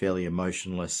the fairly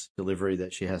emotionless delivery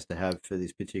that she has to have for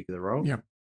this particular role. Yeah,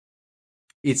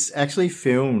 it's actually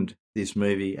filmed, this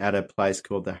movie, at a place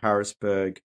called the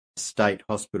Harrisburg State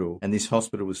Hospital, and this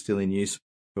hospital was still in use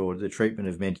for the treatment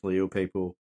of mentally ill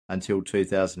people until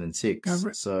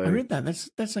 2006. I read that.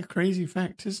 That's a crazy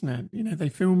fact, isn't it? They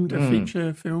filmed a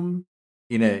feature film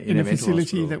in a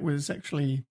facility that was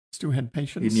actually still had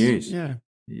patients in use.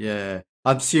 Yeah.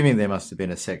 I'm assuming there must have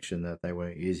been a section that they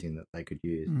weren't using that they could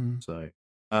use. So,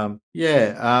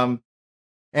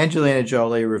 Angelina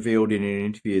Jolie revealed in an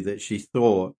interview that she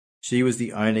thought she was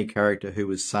the only character who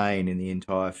was sane in the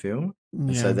entire film.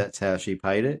 And so that's how she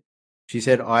played it. She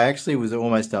said, I actually was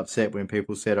almost upset when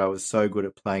people said I was so good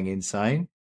at playing insane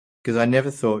because I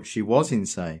never thought she was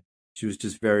insane. She was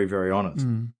just very, very honest,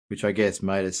 which I guess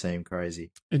made her seem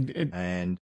crazy. Oh,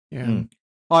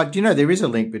 do you know, there is a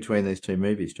link between these two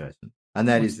movies, Jason, and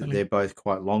that is that they're both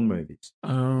quite long movies.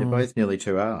 Oh. They're both nearly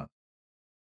 2 hours.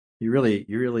 You really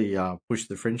pushed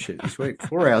the friendship this week.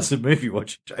 4 hours of movie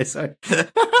watching, Jason.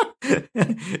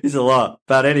 It's a lot.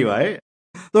 But anyway,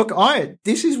 look,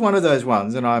 this is one of those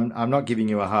ones, and I'm not giving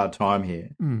you a hard time here,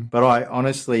 but I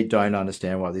honestly don't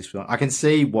understand why this one. I can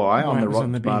see why on the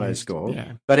Rotten Tomatoes score,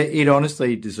 but it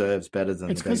honestly deserves better than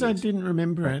it's because I didn't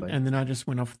remember it, and then I just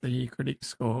went off the critics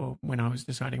score when I was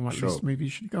deciding what this movie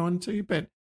should go on to. But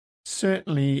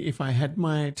certainly, if I had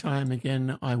my time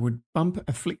again, I would bump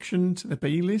Affliction to the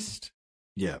B list.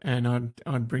 Yeah, and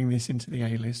I'd bring this into the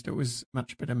A list. It was a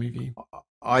much better movie.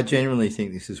 I genuinely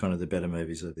think this is one of the better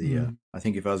movies of the year. I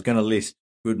think if I was going to list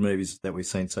good movies that we've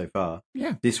seen so far,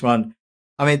 this one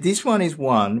is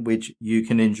one which you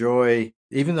can enjoy,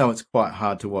 even though it's quite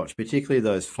hard to watch, particularly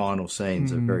those final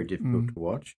scenes are very difficult to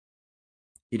watch.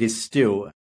 It is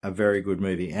still a very good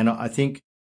movie. And I think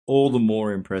all the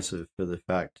more impressive for the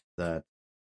fact that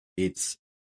it's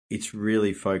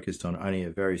really focused on only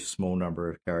a very small number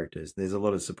of characters. There's a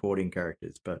lot of supporting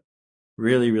characters, but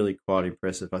really, really quite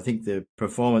impressive. I think the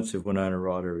performance of Winona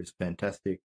Ryder is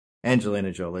fantastic.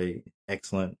 Angelina Jolie,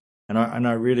 excellent. And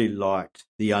I really liked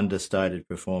the understated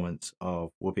performance of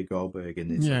Whoopi Goldberg in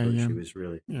this. I thought she was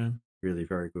really, really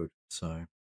very good. So,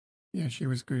 yeah, she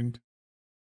was good.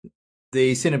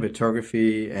 The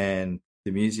cinematography and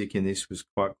the music in this was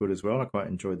quite good as well. I quite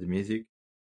enjoyed the music.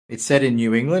 It's set in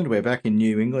New England. We're back in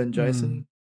New England, Jason,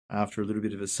 after a little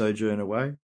bit of a sojourn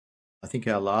away. I think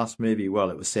our last movie, well,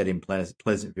 it was set in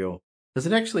Pleasantville. Does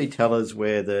it actually tell us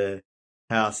where the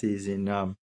house is in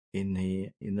the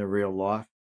real life?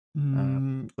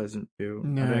 Pleasantville.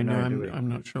 No, I don't know, I'm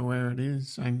not sure where it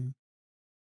is.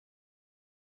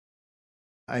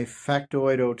 A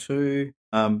factoid or two.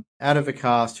 Out of a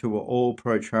cast who were all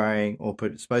portraying or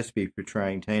supposed to be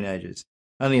portraying teenagers,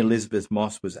 only Elizabeth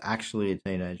Moss was actually a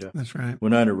teenager. That's right.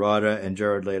 Winona Ryder and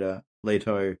Jared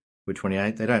Leto were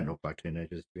 28. They don't look like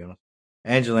teenagers, to be honest.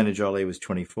 Angelina Jolie was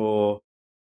 24.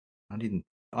 I didn't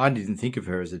think of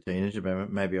her as a teenager,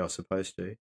 but maybe I was supposed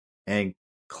to. And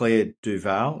Claire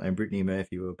Duval and Brittany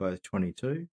Murphy were both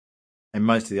 22. And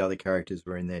most of the other characters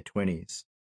were in their 20s,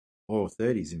 or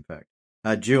 30s, in fact.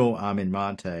 Jill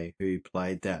Armin-Marte, who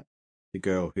played the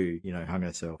girl who, hung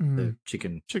herself, the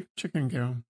chicken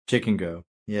girl. Chicken girl,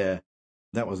 yeah.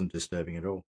 That wasn't disturbing at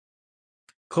all.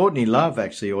 Courtney Love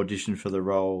actually auditioned for the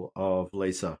role of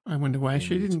Lisa. I wonder why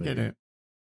she didn't get it.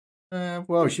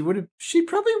 Well, she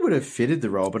probably would have fitted the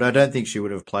role, but I don't think she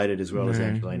would have played it as well as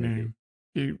Angelina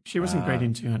did. She wasn't great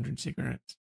in 200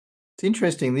 Cigarettes. It's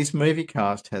interesting. This movie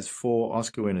cast has 4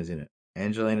 Oscar winners in it.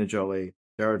 Angelina Jolie,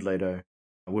 Jared Leto,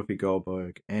 Whoopi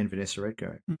Goldberg, and Vanessa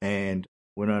Redgrave. And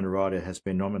Winona Ryder has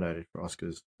been nominated for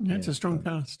Oscars. Yeah, it's a strong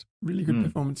cast. Really good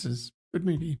performances. Good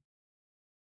movie.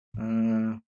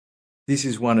 This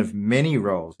is one of many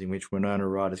roles in which Winona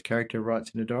Ryder's character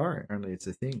writes in a diary. Only it's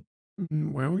a thing.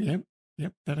 Well, yep,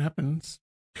 that happens.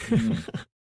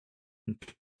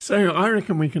 So I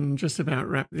reckon we can just about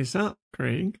wrap this up,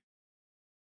 Craig.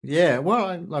 Yeah,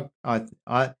 well,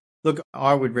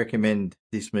 I would recommend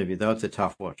this movie, though it's a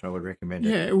tough watch. I would recommend it.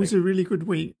 Yeah, it was a really good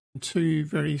week. 2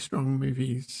 very strong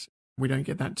movies. We don't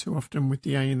get that too often with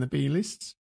the A and the B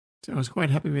lists. So I was quite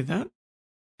happy with that.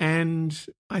 And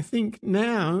I think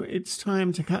now it's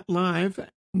time to cut live,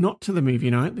 not to the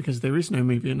movie night, because there is no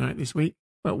movie night this week,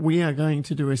 but we are going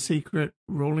to do a secret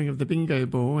rolling of the bingo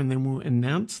ball, and then we'll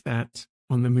announce that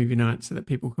on the movie night so that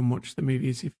people can watch the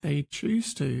movies if they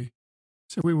choose to.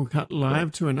 So we will cut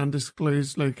live to an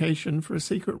undisclosed location for a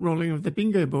secret rolling of the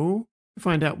bingo ball to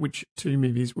find out which 2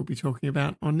 movies we'll be talking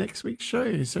about on next week's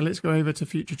show. So let's go over to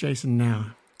Future Jason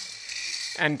now.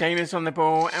 And Dana's on the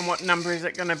ball, and what number is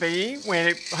it going to be?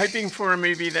 We're hoping for a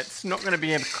movie that's not going to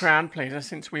be a crowd pleaser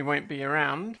since we won't be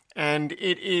around. And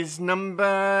it is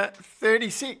number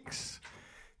 36.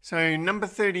 So number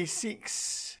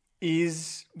 36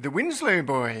 is The Winslow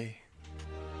Boy.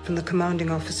 From the commanding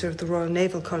officer of the Royal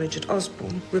Naval College at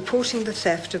Osborne, reporting the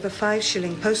theft of a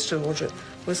 5-shilling postal order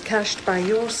was cashed by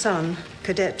your son,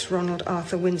 Cadet Ronald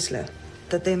Arthur Winslow,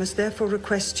 that they must therefore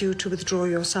request you to withdraw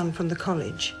your son from the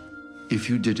college. If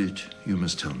you did it, you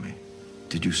must tell me.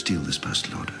 Did you steal this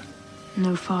postal order?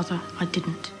 No, Father, I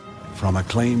didn't. from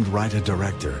acclaimed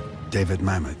writer-director David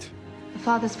Mamet. The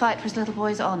father's fight for his little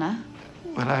boy's honor.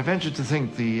 Well, I venture to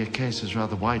think the case has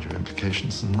rather wider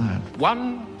implications than that.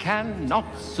 One cannot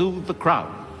soothe the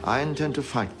crowd. I intend to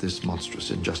fight this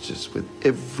monstrous injustice with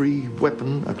every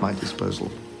weapon at my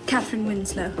disposal. Catherine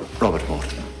Winslow. Robert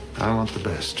Morton. I want the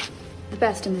best. The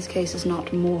best in this case is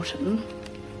not Morton.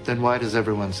 Then why does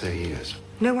everyone say he is?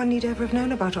 No one need ever have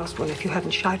known about Osborne if you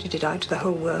hadn't shouted it out to the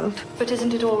whole world. But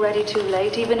isn't it already too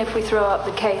late? Even if we throw up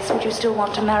the case, would you still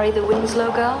want to marry the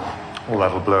Winslow girl? Well,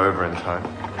 that'll blow over in time.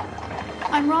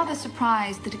 I'm rather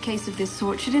surprised that a case of this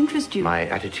sort should interest you. My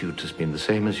attitude has been the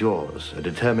same as yours, a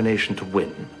determination to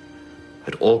win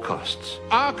at all costs.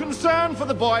 Our concern for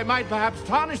the boy might perhaps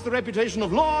tarnish the reputation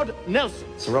of Lord Nelson.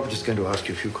 Sir Robert is going to ask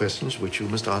you a few questions, which you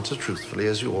must answer truthfully,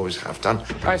 as you always have done.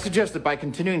 I suggest that by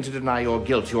continuing to deny your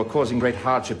guilt, you are causing great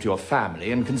hardship to your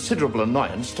family and considerable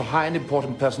annoyance to high and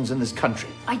important persons in this country.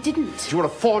 I didn't. You are a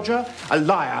forger, a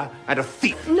liar, and a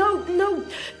thief. No,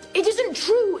 it isn't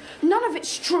true. None of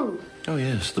it's true. Oh,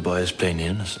 yes, the boy is plainly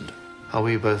innocent. Are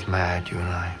we both mad, you and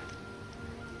I?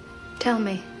 Tell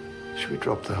me. Should we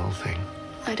drop the whole thing?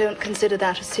 I don't consider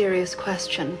that a serious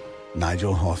question.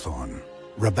 Nigel Hawthorne,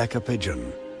 Rebecca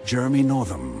Pidgeon, Jeremy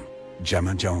Northam,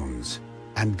 Gemma Jones,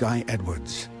 and Guy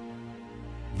Edwards.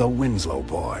 The Winslow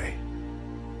Boy.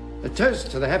 A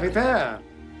toast to the happy pair.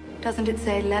 Doesn't it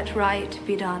say, let right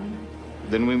be done?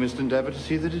 Then we must endeavour to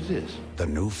see that it is. The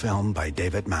new film by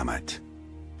David Mamet.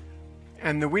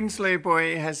 And the Winslow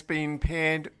Boy has been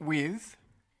paired with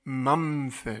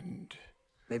Mumford.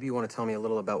 Maybe you want to tell me a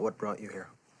little about what brought you here.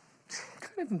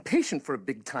 Kind of impatient for a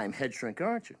big-time head shrink,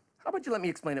 aren't you? How about you let me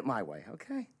explain it my way,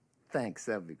 okay? Thanks,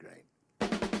 that'd be great.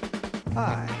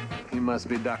 Hi. You must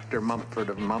be Dr. Mumford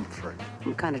of Mumford.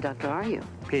 What kind of doctor are you?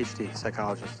 PhD,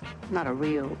 psychologist. Not a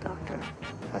real doctor.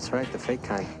 That's right, the fake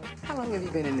kind. How long have you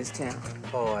been in this town?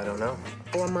 Oh, I don't know.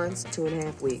 4 months,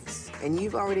 2.5 weeks. And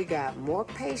you've already got more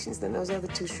patients than those other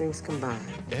 2 shrinks combined.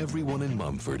 Everyone in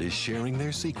Mumford is sharing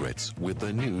their secrets with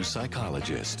the new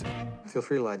psychologist. Feel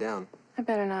free to lie down. I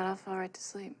better not. I'll fall right to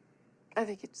sleep. I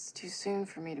think it's too soon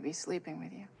for me to be sleeping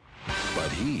with you.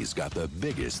 But he's got the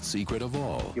biggest secret of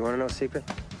all. You want to know a secret?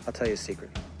 I'll tell you a secret.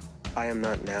 I am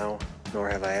not now, nor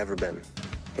have I ever been,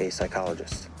 a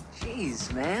psychologist.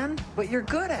 Jeez, man, but you're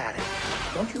good at it.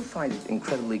 Don't you find it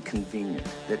incredibly convenient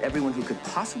that everyone who could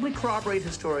possibly corroborate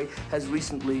his story has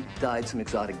recently died some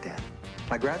exotic death?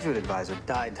 My graduate advisor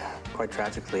died quite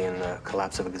tragically in the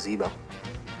collapse of a gazebo.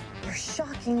 You're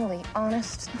shockingly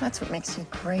honest. That's what makes you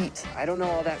great. I don't know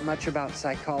all that much about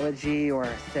psychology or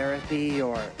therapy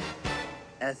or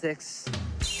ethics.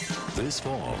 This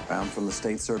fall, I'm from the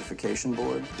State Certification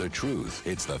Board. The truth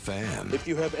hits the fan. If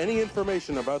you have any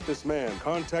information about this man,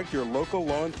 contact your local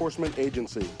law enforcement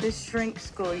agency. This shrink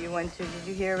school you went to, did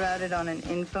you hear about it on an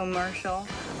infomercial?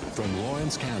 From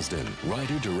Lawrence Kasdan,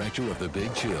 writer-director of The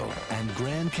Big Chill and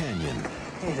Grand Canyon.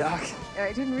 Hey, Doc.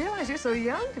 I didn't realize you're so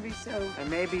young to be so... I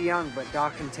may be young, but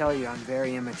Doc can tell you I'm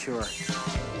very immature.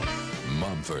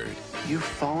 Mumford. You've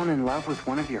fallen in love with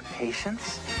one of your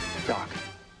patients? Doc,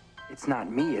 it's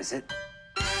not me, is it?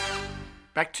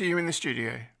 Back to you in the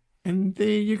studio. And there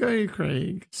you go,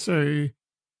 Craig. So,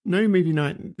 no movie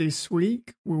night this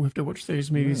week. We'll have to watch those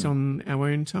movies on our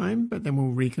own time, but then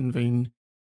we'll reconvene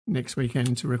next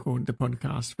weekend to record the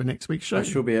podcast for next week's show.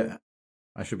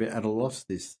 I should be at a loss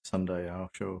this Sunday, I'm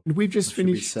sure. We've just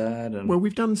finished. Sad and... Well,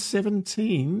 we've done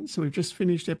 17, so we've just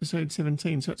finished episode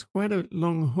 17, so it's quite a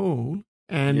long haul.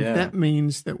 And that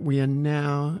means that we are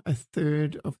now a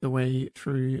third of the way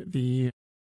through the...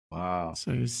 Wow.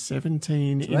 So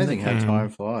 17 it's amazing how time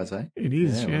flies, eh? It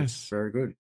is, yeah, yes. Very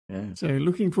good. Yeah. So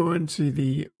looking forward to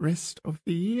the rest of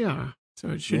the year. So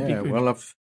it should be good. Well,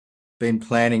 I've been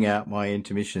planning out my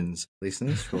intermissions,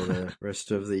 listeners, for the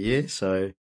rest of the year,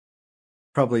 so...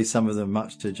 Probably some of them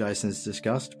much to Jason's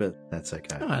disgust, but that's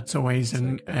okay. Oh, it's always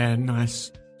a nice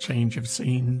change of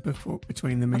scene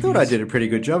between the movies. I thought I did a pretty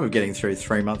good job of getting through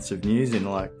 3 months of news in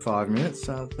like 5 minutes.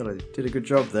 So I thought I did a good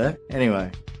job there. Anyway,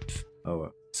 oh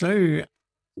well. So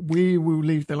we will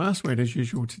leave the last word as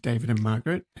usual to David and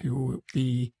Margaret, who will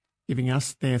be giving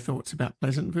us their thoughts about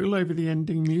Pleasantville over the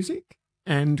ending music.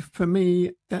 And for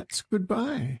me, that's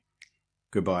goodbye.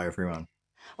 Goodbye, everyone.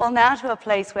 Well, now to a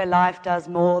place where life does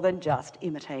more than just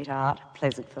imitate art,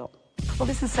 Pleasantville. Well,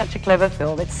 this is such a clever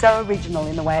film. It's so original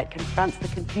in the way it confronts the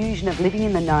confusion of living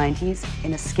in the 90s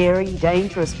in a scary,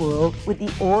 dangerous world with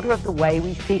the order of the way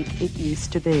we think it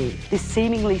used to be. This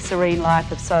seemingly serene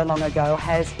life of so long ago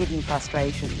has hidden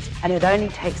frustrations, and it only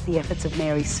takes the efforts of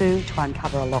Mary Sue to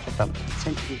uncover a lot of them.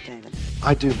 Sent to you, David.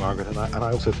 I do, Margaret, and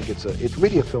I also think it's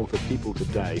really a film for people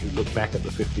today who look back at the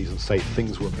 50s and say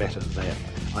things were better then.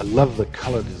 I love the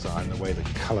colour design, the way the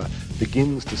colour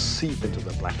begins to seep into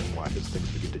the black and white as things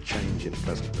begin to change in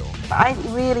Pleasantville. I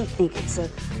really think it's a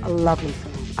lovely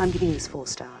film. I'm giving this 4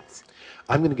 stars.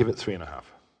 I'm going to give it 3.5.